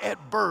blind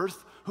at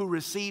birth who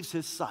receives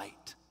his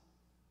sight.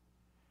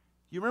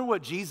 You remember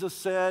what Jesus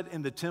said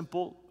in the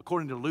temple,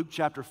 according to Luke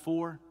chapter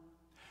 4?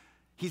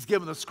 He's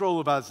given the scroll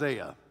of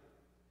Isaiah,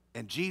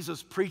 and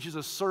Jesus preaches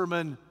a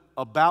sermon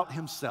about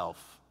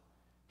himself.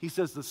 He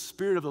says, the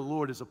Spirit of the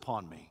Lord is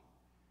upon me.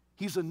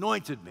 He's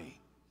anointed me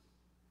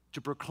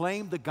to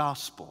proclaim the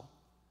gospel,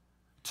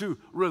 to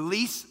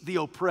release the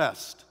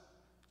oppressed,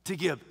 to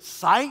give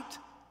sight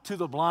to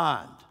the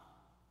blind,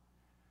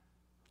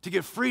 to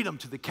give freedom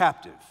to the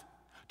captive,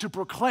 to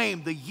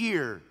proclaim the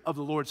year of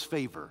the Lord's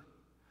favor.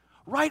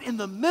 Right in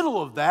the middle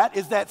of that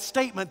is that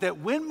statement that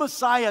when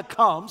Messiah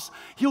comes,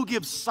 he'll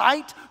give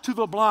sight to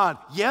the blind.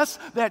 Yes,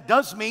 that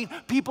does mean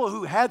people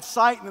who had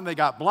sight and then they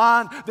got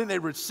blind, then they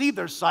received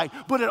their sight.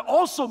 But it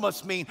also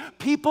must mean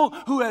people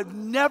who have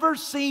never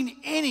seen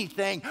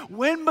anything.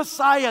 When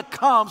Messiah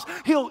comes,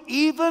 he'll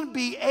even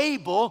be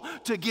able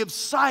to give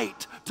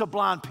sight to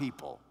blind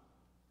people.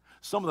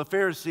 Some of the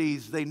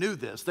Pharisees, they knew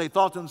this. They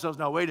thought to themselves,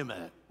 now wait a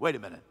minute.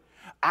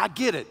 I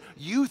get it.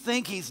 You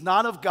think he's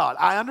not of God.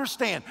 I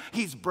understand.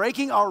 He's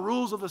breaking our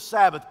rules of the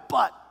Sabbath,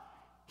 but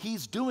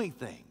he's doing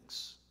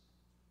things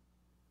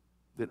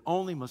that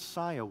only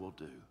Messiah will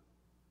do.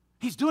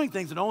 He's doing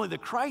things that only the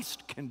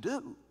Christ can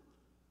do.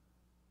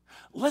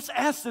 Let's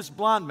ask this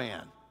blind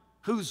man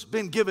who's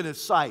been given his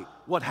sight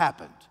what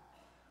happened.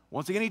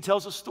 Once again, he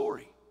tells a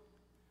story.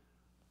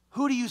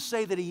 Who do you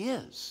say that he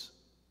is?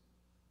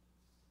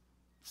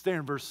 It's there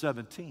in verse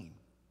 17.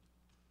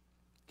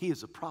 He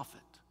is a prophet.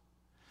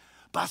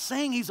 By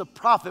saying he's a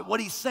prophet, what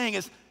he's saying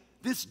is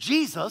this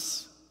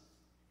Jesus,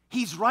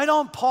 he's right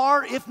on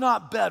par, if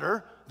not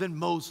better, than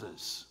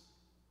Moses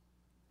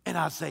and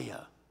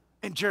Isaiah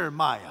and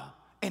Jeremiah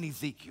and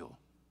Ezekiel.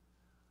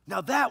 Now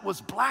that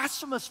was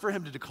blasphemous for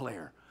him to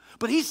declare.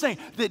 But he's saying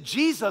that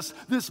Jesus,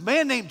 this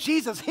man named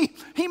Jesus,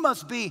 he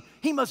must be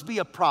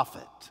a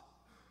prophet.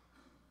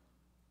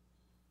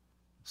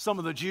 Some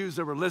of the Jews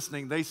that were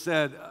listening, they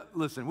said,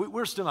 listen,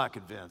 we're still not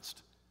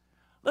convinced.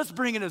 Let's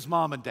bring in his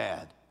mom and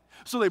dad.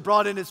 So they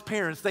brought in his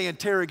parents. They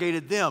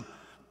interrogated them.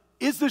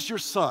 Is this your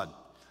son?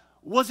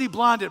 Was he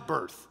blind at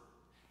birth?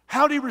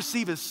 How did he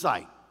receive his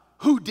sight?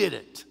 Who did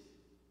it?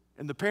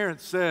 And the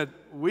parents said,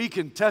 we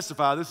can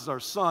testify this is our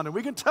son, and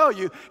we can tell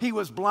you he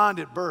was blind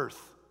at birth.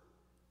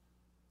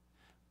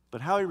 But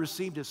how he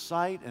received his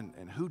sight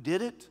and who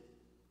did it,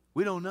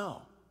 we don't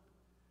know.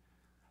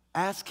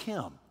 Ask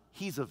him.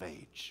 He's of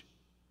age.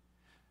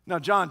 Now,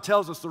 John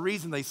tells us the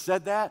reason they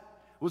said that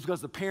was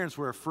because the parents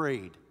were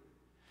afraid.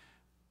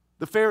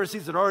 The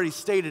Pharisees had already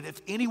stated,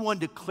 if anyone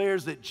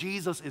declares that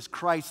Jesus is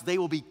Christ, they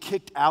will be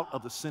kicked out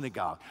of the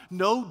synagogue.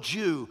 No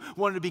Jew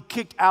wanted to be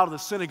kicked out of the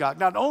synagogue.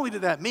 Not only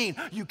did that mean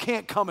you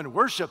can't come and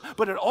worship,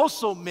 but it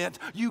also meant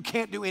you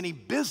can't do any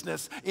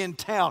business in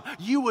town.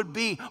 You would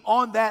be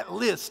on that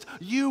list.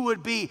 You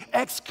would be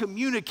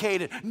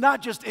excommunicated,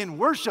 not just in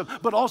worship,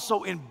 but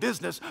also in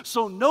business.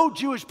 So no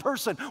Jewish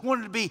person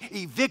wanted to be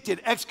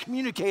evicted,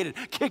 excommunicated,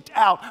 kicked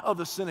out of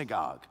the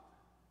synagogue.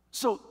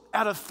 So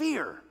out of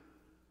fear,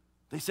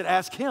 they said,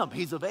 ask him,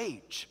 he's of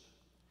age.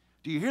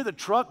 Do you hear the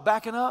truck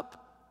backing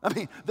up? I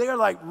mean, they are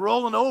like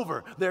rolling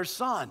over their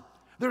son.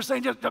 They're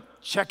saying, just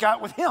check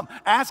out with him.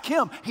 Ask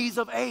him, he's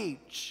of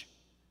age.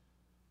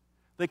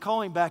 They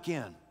call him back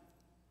in.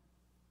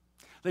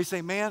 They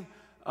say, man,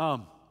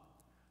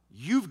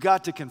 you've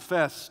got to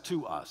confess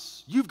to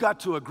us. You've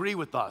got to agree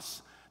with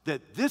us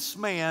that this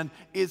man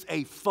is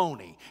a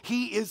phony.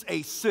 He is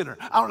a sinner.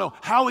 I don't know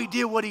how he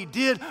did what he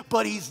did,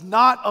 but he's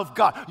not of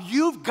God.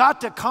 You've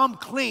got to come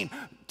clean.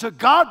 To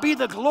God be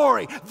the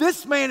glory.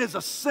 This man is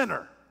a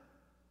sinner.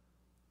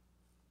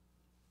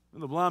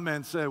 And the blind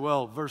man said,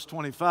 well, verse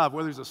 25,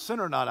 whether he's a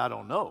sinner or not, I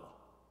don't know.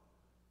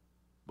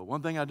 But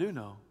one thing I do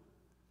know,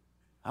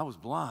 I was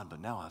blind,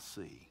 but now I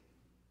see.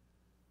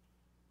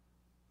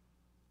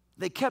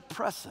 They kept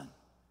pressing.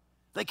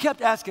 They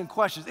kept asking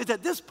questions. It's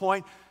at this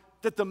point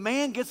that the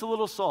man gets a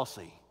little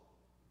saucy.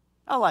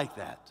 I like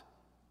that.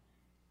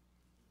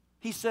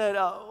 He said,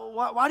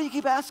 why do you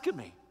keep asking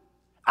me?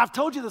 I've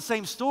told you the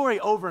same story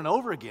over and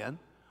over again.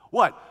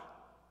 What?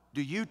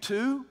 Do you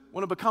too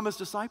want to become his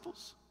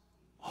disciples?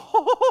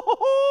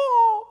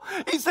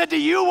 He said,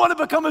 do you want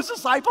to become his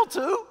disciple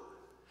too?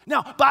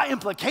 Now, by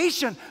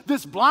implication,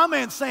 this blind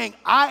man's saying,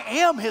 I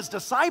am his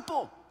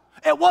disciple.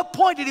 At what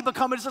point did he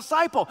become his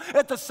disciple?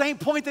 At the same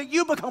point that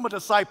you become a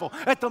disciple,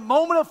 at the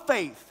moment of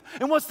faith.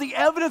 And what's the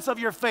evidence of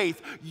your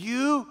faith?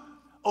 You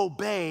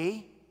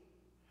obey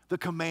the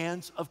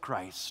commands of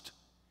Christ.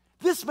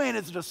 This man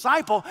is a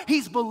disciple.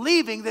 He's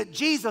believing that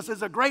Jesus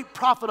is a great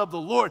prophet of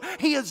the Lord.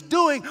 He is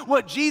doing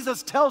what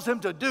Jesus tells him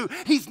to do.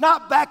 He's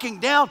not backing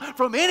down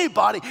from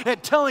anybody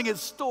and telling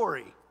his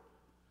story.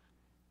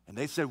 And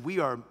they said, we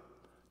are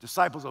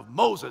disciples of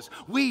Moses.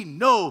 We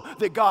know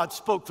that God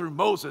spoke through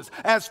Moses.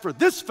 As for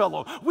this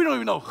fellow, we don't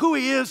even know who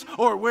he is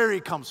or where he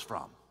comes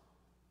from.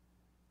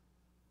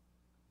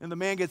 And the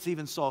man gets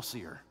even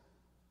saucier.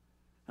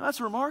 Now,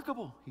 that's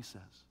remarkable, he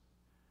says.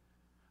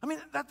 I mean,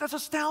 that's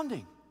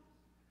astounding.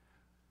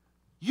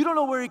 You don't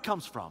know where he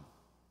comes from.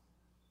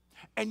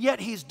 And yet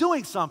he's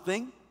doing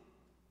something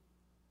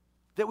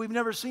that we've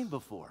never seen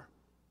before.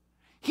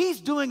 He's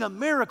doing a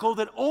miracle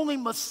that only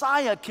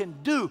Messiah can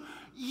do.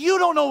 You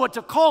don't know what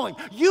to call him.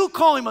 You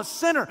call him a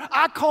sinner.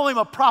 I call him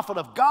a prophet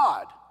of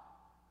God.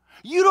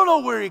 You don't know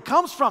where he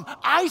comes from.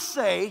 I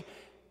say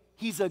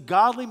he's a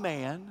godly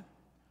man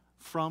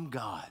from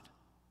God.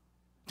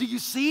 Do you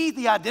see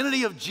the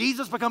identity of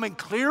Jesus becoming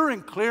clearer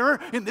and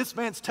clearer in this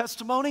man's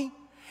testimony?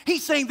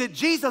 He's saying that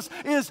Jesus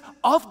is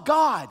of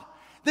God,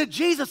 that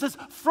Jesus is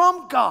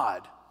from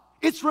God.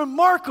 It's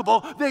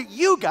remarkable that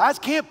you guys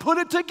can't put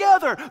it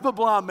together, the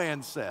blind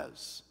man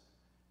says.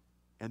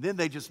 And then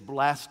they just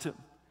blast him.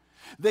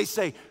 They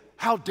say,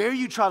 how dare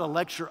you try to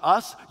lecture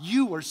us?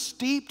 You were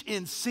steeped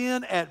in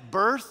sin at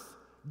birth.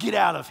 Get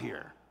out of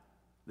here.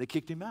 They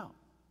kicked him out.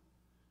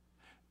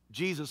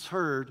 Jesus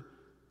heard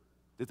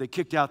that they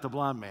kicked out the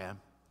blind man.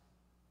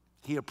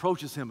 He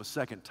approaches him a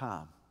second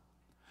time.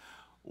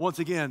 Once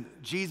again,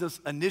 Jesus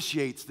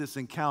initiates this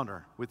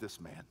encounter with this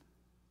man.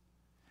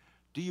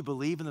 Do you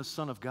believe in the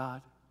Son of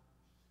God?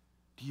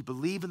 Do you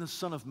believe in the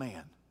Son of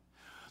Man?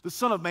 The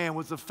Son of Man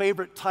was the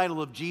favorite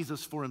title of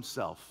Jesus for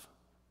himself.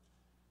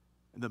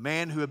 And the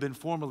man who had been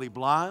formerly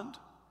blind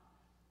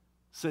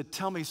said,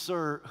 tell me,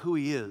 sir, who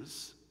he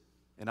is,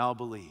 and I'll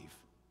believe.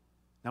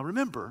 Now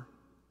remember,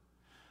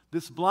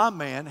 this blind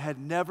man had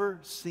never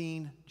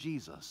seen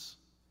Jesus.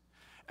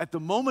 At the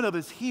moment of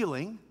his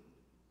healing,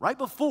 right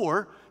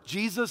before,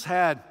 Jesus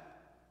had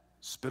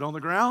spit on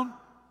the ground,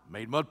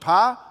 made mud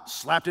pie,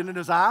 slapped it in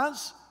his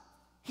eyes.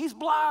 He's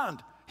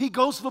blind. He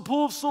goes to the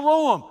pool of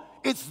Siloam.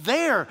 It's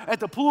there at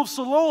the pool of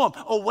Siloam,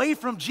 away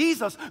from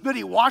Jesus, that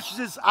he washes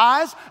his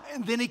eyes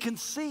and then he can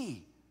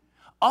see.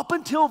 Up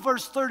until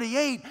verse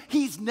 38,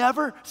 he's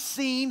never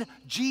seen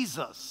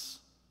Jesus.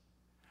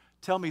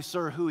 Tell me,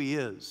 sir, who he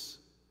is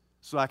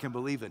so I can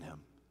believe in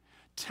him.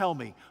 Tell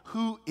me,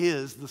 who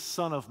is the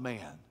Son of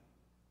Man?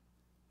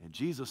 And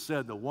Jesus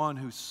said, the one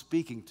who's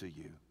speaking to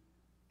you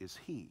is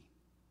he.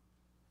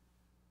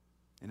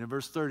 And in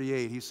verse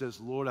 38, he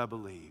says, Lord, I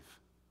believe.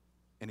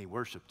 And he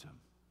worshiped him.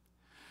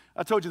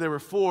 I told you there were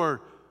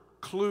 4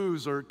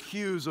 clues or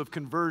cues of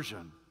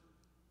conversion.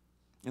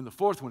 And the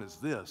fourth one is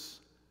this: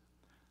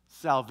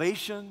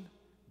 salvation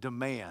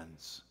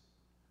demands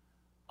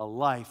a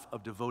life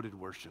of devoted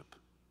worship.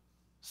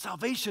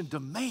 Salvation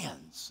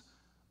demands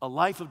a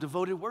life of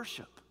devoted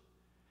worship.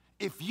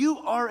 If you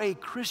are a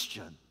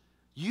Christian,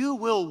 you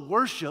will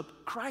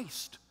worship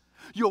Christ.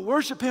 You'll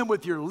worship him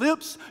with your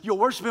lips. You'll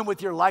worship him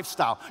with your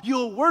lifestyle.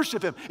 You'll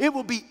worship him. It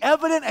will be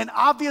evident and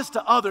obvious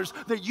to others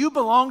that you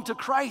belong to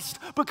Christ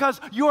because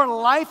your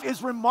life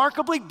is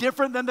remarkably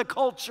different than the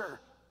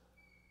culture.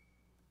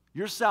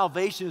 Your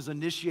salvation is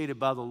initiated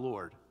by the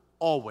Lord,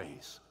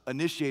 always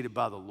initiated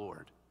by the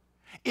Lord.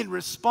 In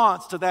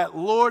response to that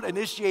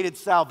Lord-initiated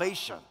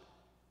salvation,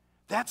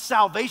 that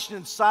salvation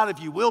inside of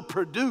you will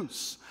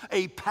produce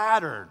a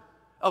pattern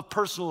of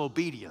personal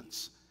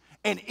obedience.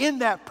 And in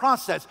that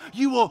process,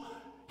 you will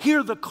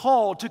hear the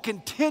call to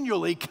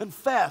continually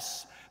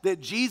confess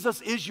that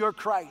Jesus is your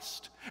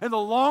Christ. And the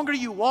longer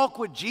you walk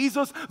with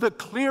Jesus, the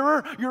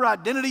clearer your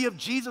identity of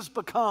Jesus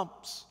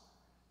becomes.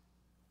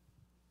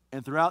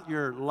 And throughout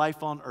your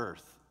life on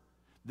earth,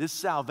 this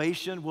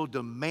salvation will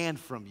demand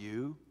from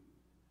you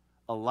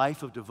a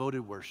life of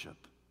devoted worship.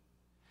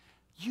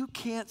 You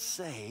can't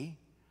say,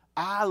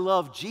 I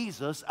love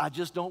Jesus, I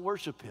just don't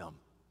worship him.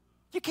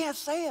 You can't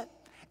say it.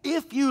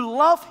 If you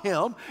love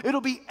him, it'll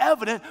be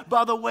evident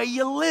by the way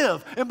you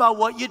live and by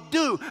what you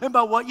do and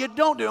by what you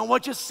don't do and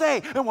what you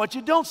say and what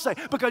you don't say.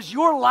 Because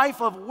your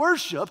life of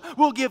worship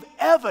will give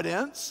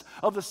evidence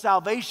of the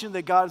salvation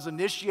that God has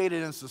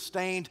initiated and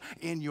sustained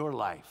in your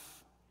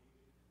life.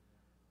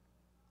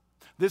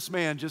 This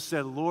man just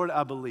said, Lord,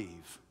 I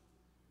believe.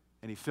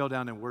 And he fell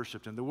down and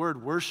worshiped him. The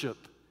word worship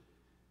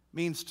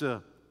means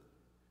to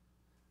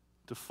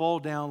fall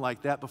down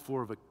like that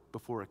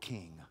before a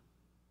king.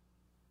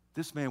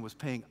 This man was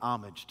paying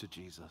homage to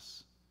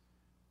Jesus.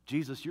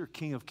 Jesus, you're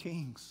King of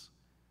Kings.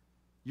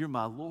 You're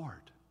my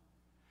Lord.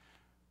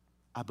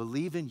 I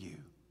believe in you.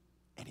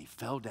 And he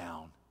fell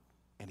down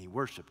and he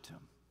worshiped him.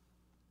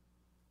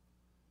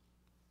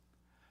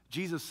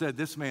 Jesus said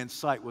this man's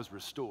sight was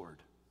restored.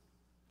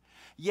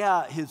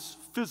 Yeah, his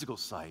physical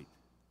sight,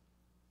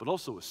 but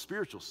also his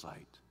spiritual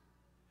sight.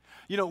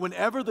 You know,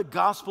 whenever the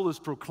gospel is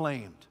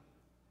proclaimed,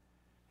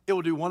 it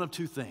will do one of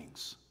two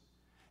things.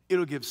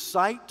 It'll give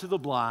sight to the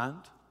blind,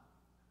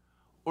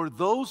 or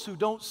those who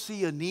don't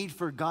see a need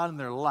for God in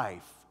their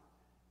life,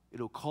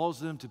 it'll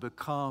cause them to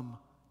become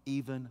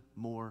even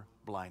more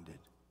blinded.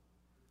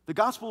 The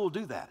gospel will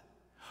do that.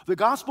 The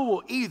gospel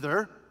will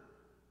either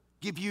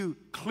give you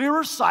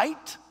clearer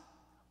sight,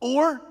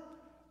 or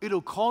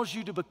it'll cause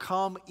you to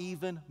become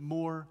even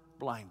more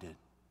blinded.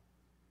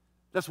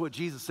 That's what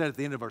Jesus said at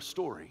the end of our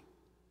story.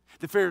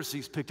 The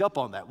Pharisees picked up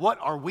on that. What,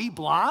 are we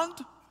blind?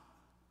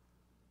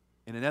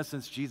 And in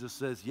essence, Jesus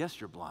says, yes,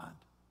 you're blind,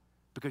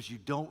 because you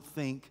don't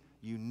think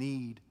you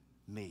need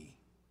me.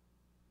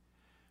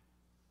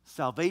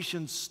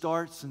 Salvation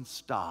starts and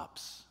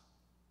stops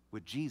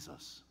with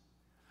Jesus.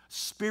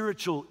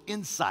 Spiritual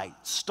insight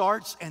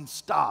starts and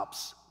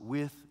stops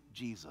with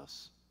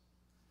Jesus.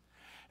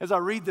 As I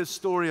read this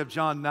story of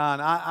John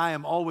 9, I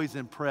am always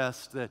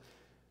impressed that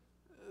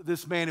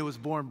this man who was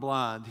born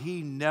blind,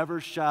 he never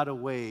shied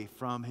away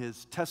from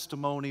his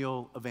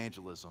testimonial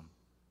evangelism.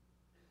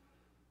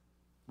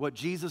 What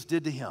Jesus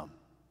did to him,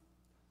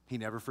 he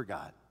never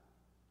forgot.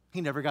 He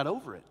never got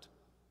over it.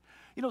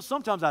 You know,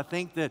 sometimes I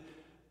think that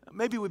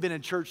maybe we've been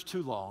in church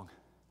too long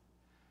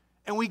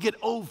and we get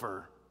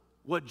over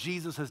what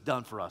Jesus has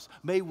done for us.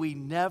 May we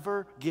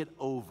never get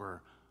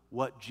over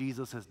what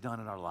Jesus has done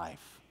in our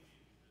life.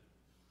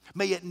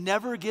 May it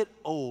never get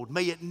old.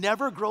 May it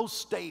never grow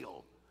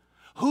stale.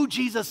 Who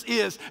Jesus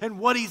is and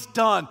what he's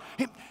done.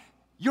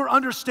 Your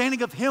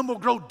understanding of him will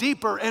grow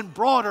deeper and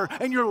broader,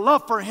 and your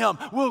love for him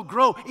will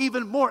grow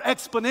even more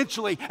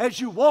exponentially as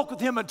you walk with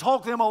him and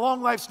talk to him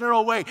along life's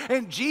narrow way.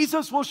 And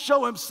Jesus will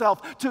show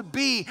himself to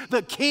be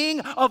the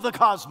King of the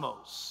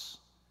cosmos.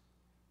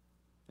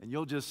 And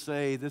you'll just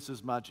say, this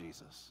is my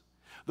Jesus.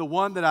 The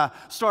one that I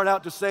start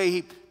out to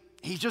say,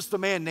 he's just a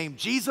man named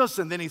Jesus,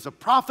 and then he's a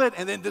prophet,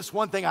 and then this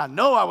one thing I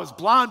know, I was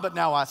blind, but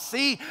now I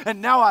see,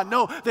 and now I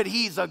know that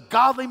he's a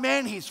godly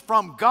man, he's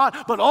from God,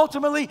 but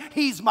ultimately,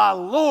 he's my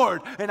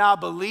Lord, and I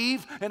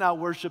believe and I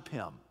worship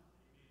him.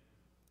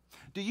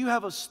 Do you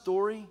have a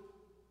story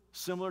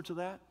similar to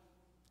that?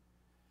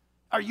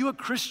 Are you a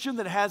Christian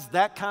that has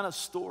that kind of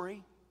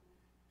story?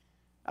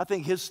 I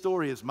think his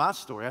story is my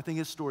story. I think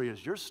his story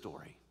is your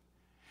story.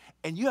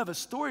 And you have a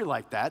story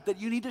like that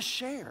you need to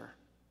share.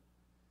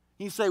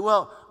 You say,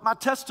 well, my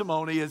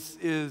testimony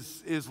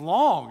is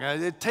long.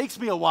 It takes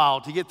me a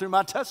while to get through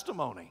my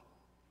testimony.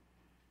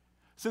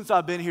 Since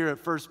I've been here at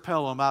First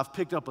Pelham, I've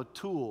picked up a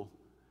tool.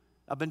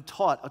 I've been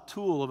taught a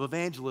tool of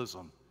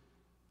evangelism.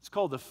 It's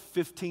called the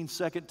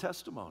 15-second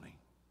testimony.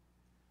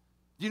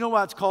 Do you know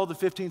why it's called the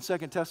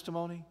 15-second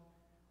testimony?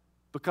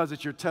 Because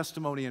it's your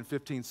testimony in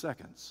 15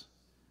 seconds.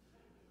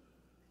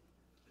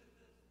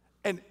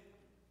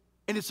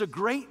 And it's a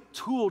great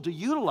tool to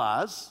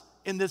utilize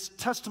in this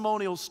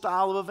testimonial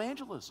style of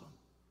evangelism.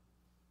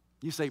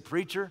 You say,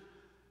 preacher,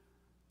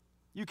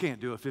 you can't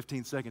do a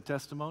 15-second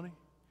testimony.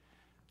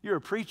 You're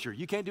a preacher.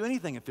 You can't do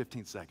anything in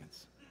 15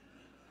 seconds.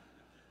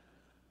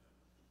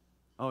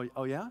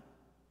 Oh yeah?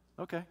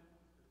 Okay.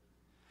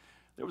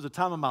 There was a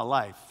time in my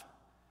life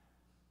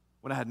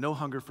when I had no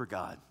hunger for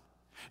God.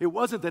 It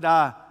wasn't that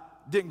I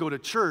didn't go to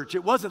church.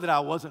 It wasn't that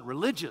I wasn't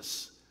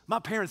religious. My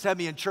parents had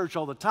me in church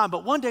all the time,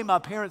 but one day my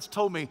parents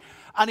told me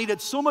I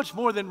needed so much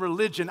more than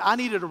religion. I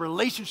needed a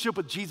relationship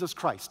with Jesus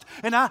Christ.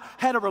 And I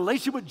had a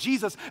relationship with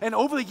Jesus, and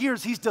over the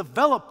years, he's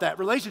developed that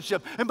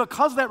relationship. And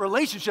because of that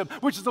relationship,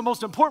 which is the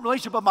most important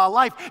relationship of my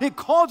life, it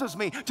causes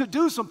me to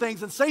do some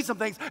things and say some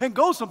things and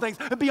go some things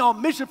and be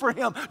on mission for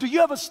him. Do you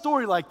have a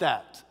story like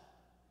that?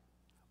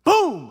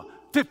 Boom!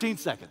 15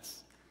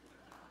 seconds.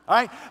 All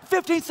right?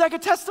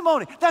 15-second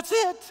testimony. That's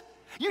it.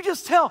 You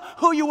just tell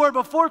who you were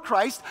before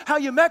Christ, how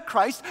you met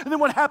Christ, and then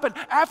what happened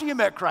after you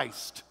met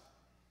Christ.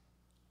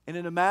 And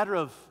in a matter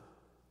of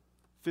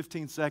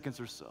 15 seconds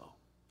or so,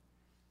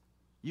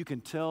 you can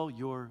tell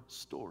your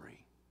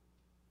story.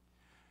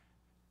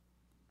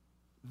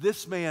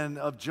 This man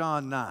of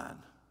John 9,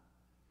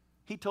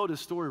 he told his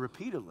story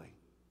repeatedly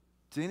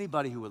to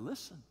anybody who would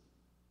listen.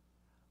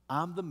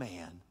 I'm the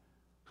man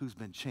who's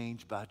been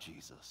changed by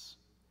Jesus.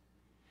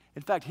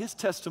 In fact, his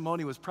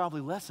testimony was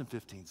probably less than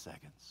 15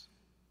 seconds.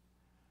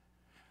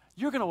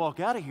 You're going to walk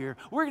out of here.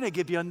 We're going to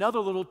give you another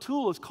little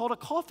tool. It's called a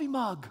coffee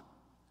mug.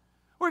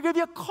 We're going to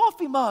give you a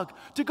coffee mug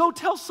to go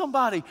tell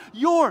somebody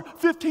your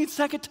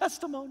 15-second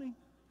testimony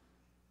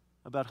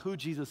about who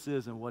Jesus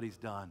is and what he's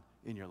done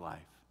in your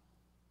life.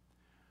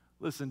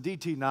 Listen,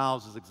 D.T.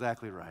 Niles is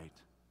exactly right.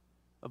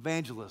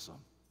 Evangelism,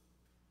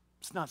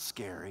 it's not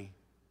scary.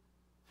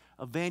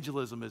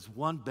 Evangelism is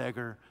one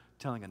beggar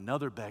telling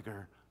another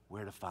beggar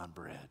where to find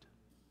bread.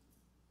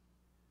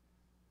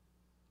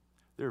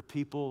 There are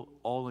people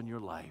all in your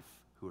life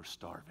who are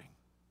starving.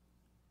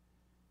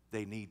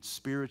 They need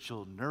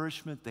spiritual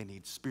nourishment. They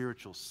need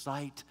spiritual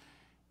sight.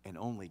 And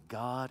only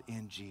God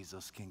in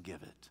Jesus can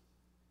give it.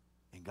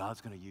 And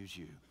God's going to use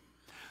you.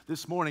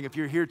 This morning, if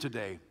you're here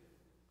today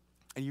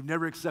and you've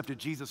never accepted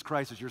Jesus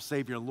Christ as your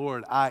Savior and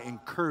Lord, I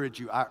encourage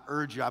you, I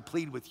urge you, I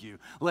plead with you,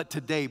 let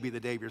today be the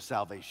day of your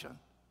salvation.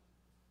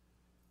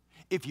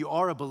 If you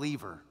are a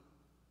believer,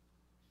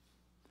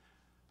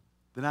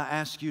 then I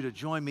ask you to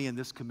join me in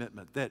this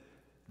commitment that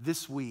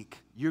this week,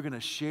 you're going to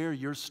share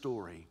your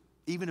story,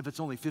 even if it's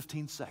only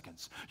 15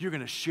 seconds. You're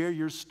going to share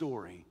your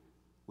story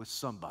with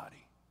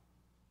somebody.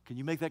 Can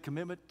you make that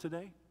commitment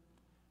today?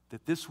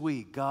 That this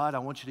week, God, I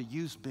want you to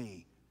use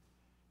me,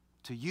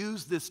 to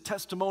use this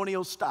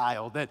testimonial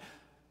style, that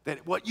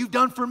what you've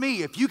done for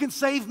me, if you can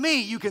save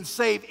me, you can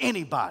save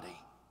anybody.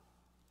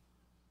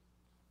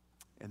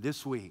 And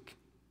this week,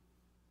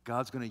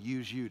 God's going to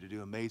use you to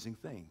do amazing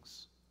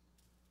things.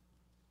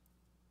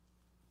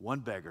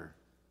 One beggar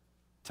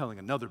telling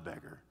another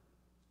beggar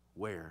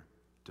where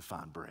to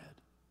find bread.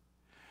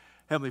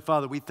 Heavenly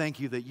Father, we thank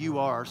you that you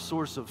are our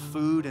source of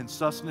food and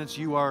sustenance.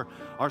 You are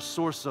our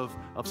source of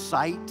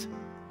sight.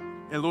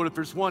 And Lord, if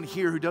there's one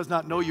here who does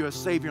not know you as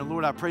Savior, and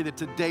Lord, I pray that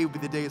today will be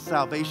the day of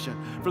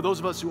salvation. For those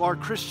of us who are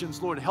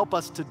Christians, Lord, help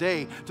us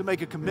today to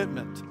make a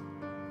commitment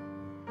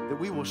that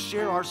we will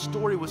share our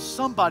story with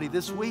somebody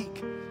this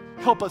week.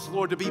 Help us,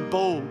 Lord, to be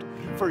bold,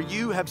 for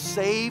you have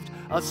saved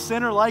a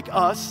sinner like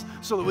us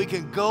so that we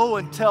can go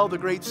and tell the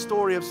great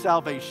story of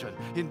salvation.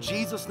 In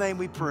Jesus' name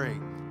we pray,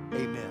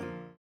 amen.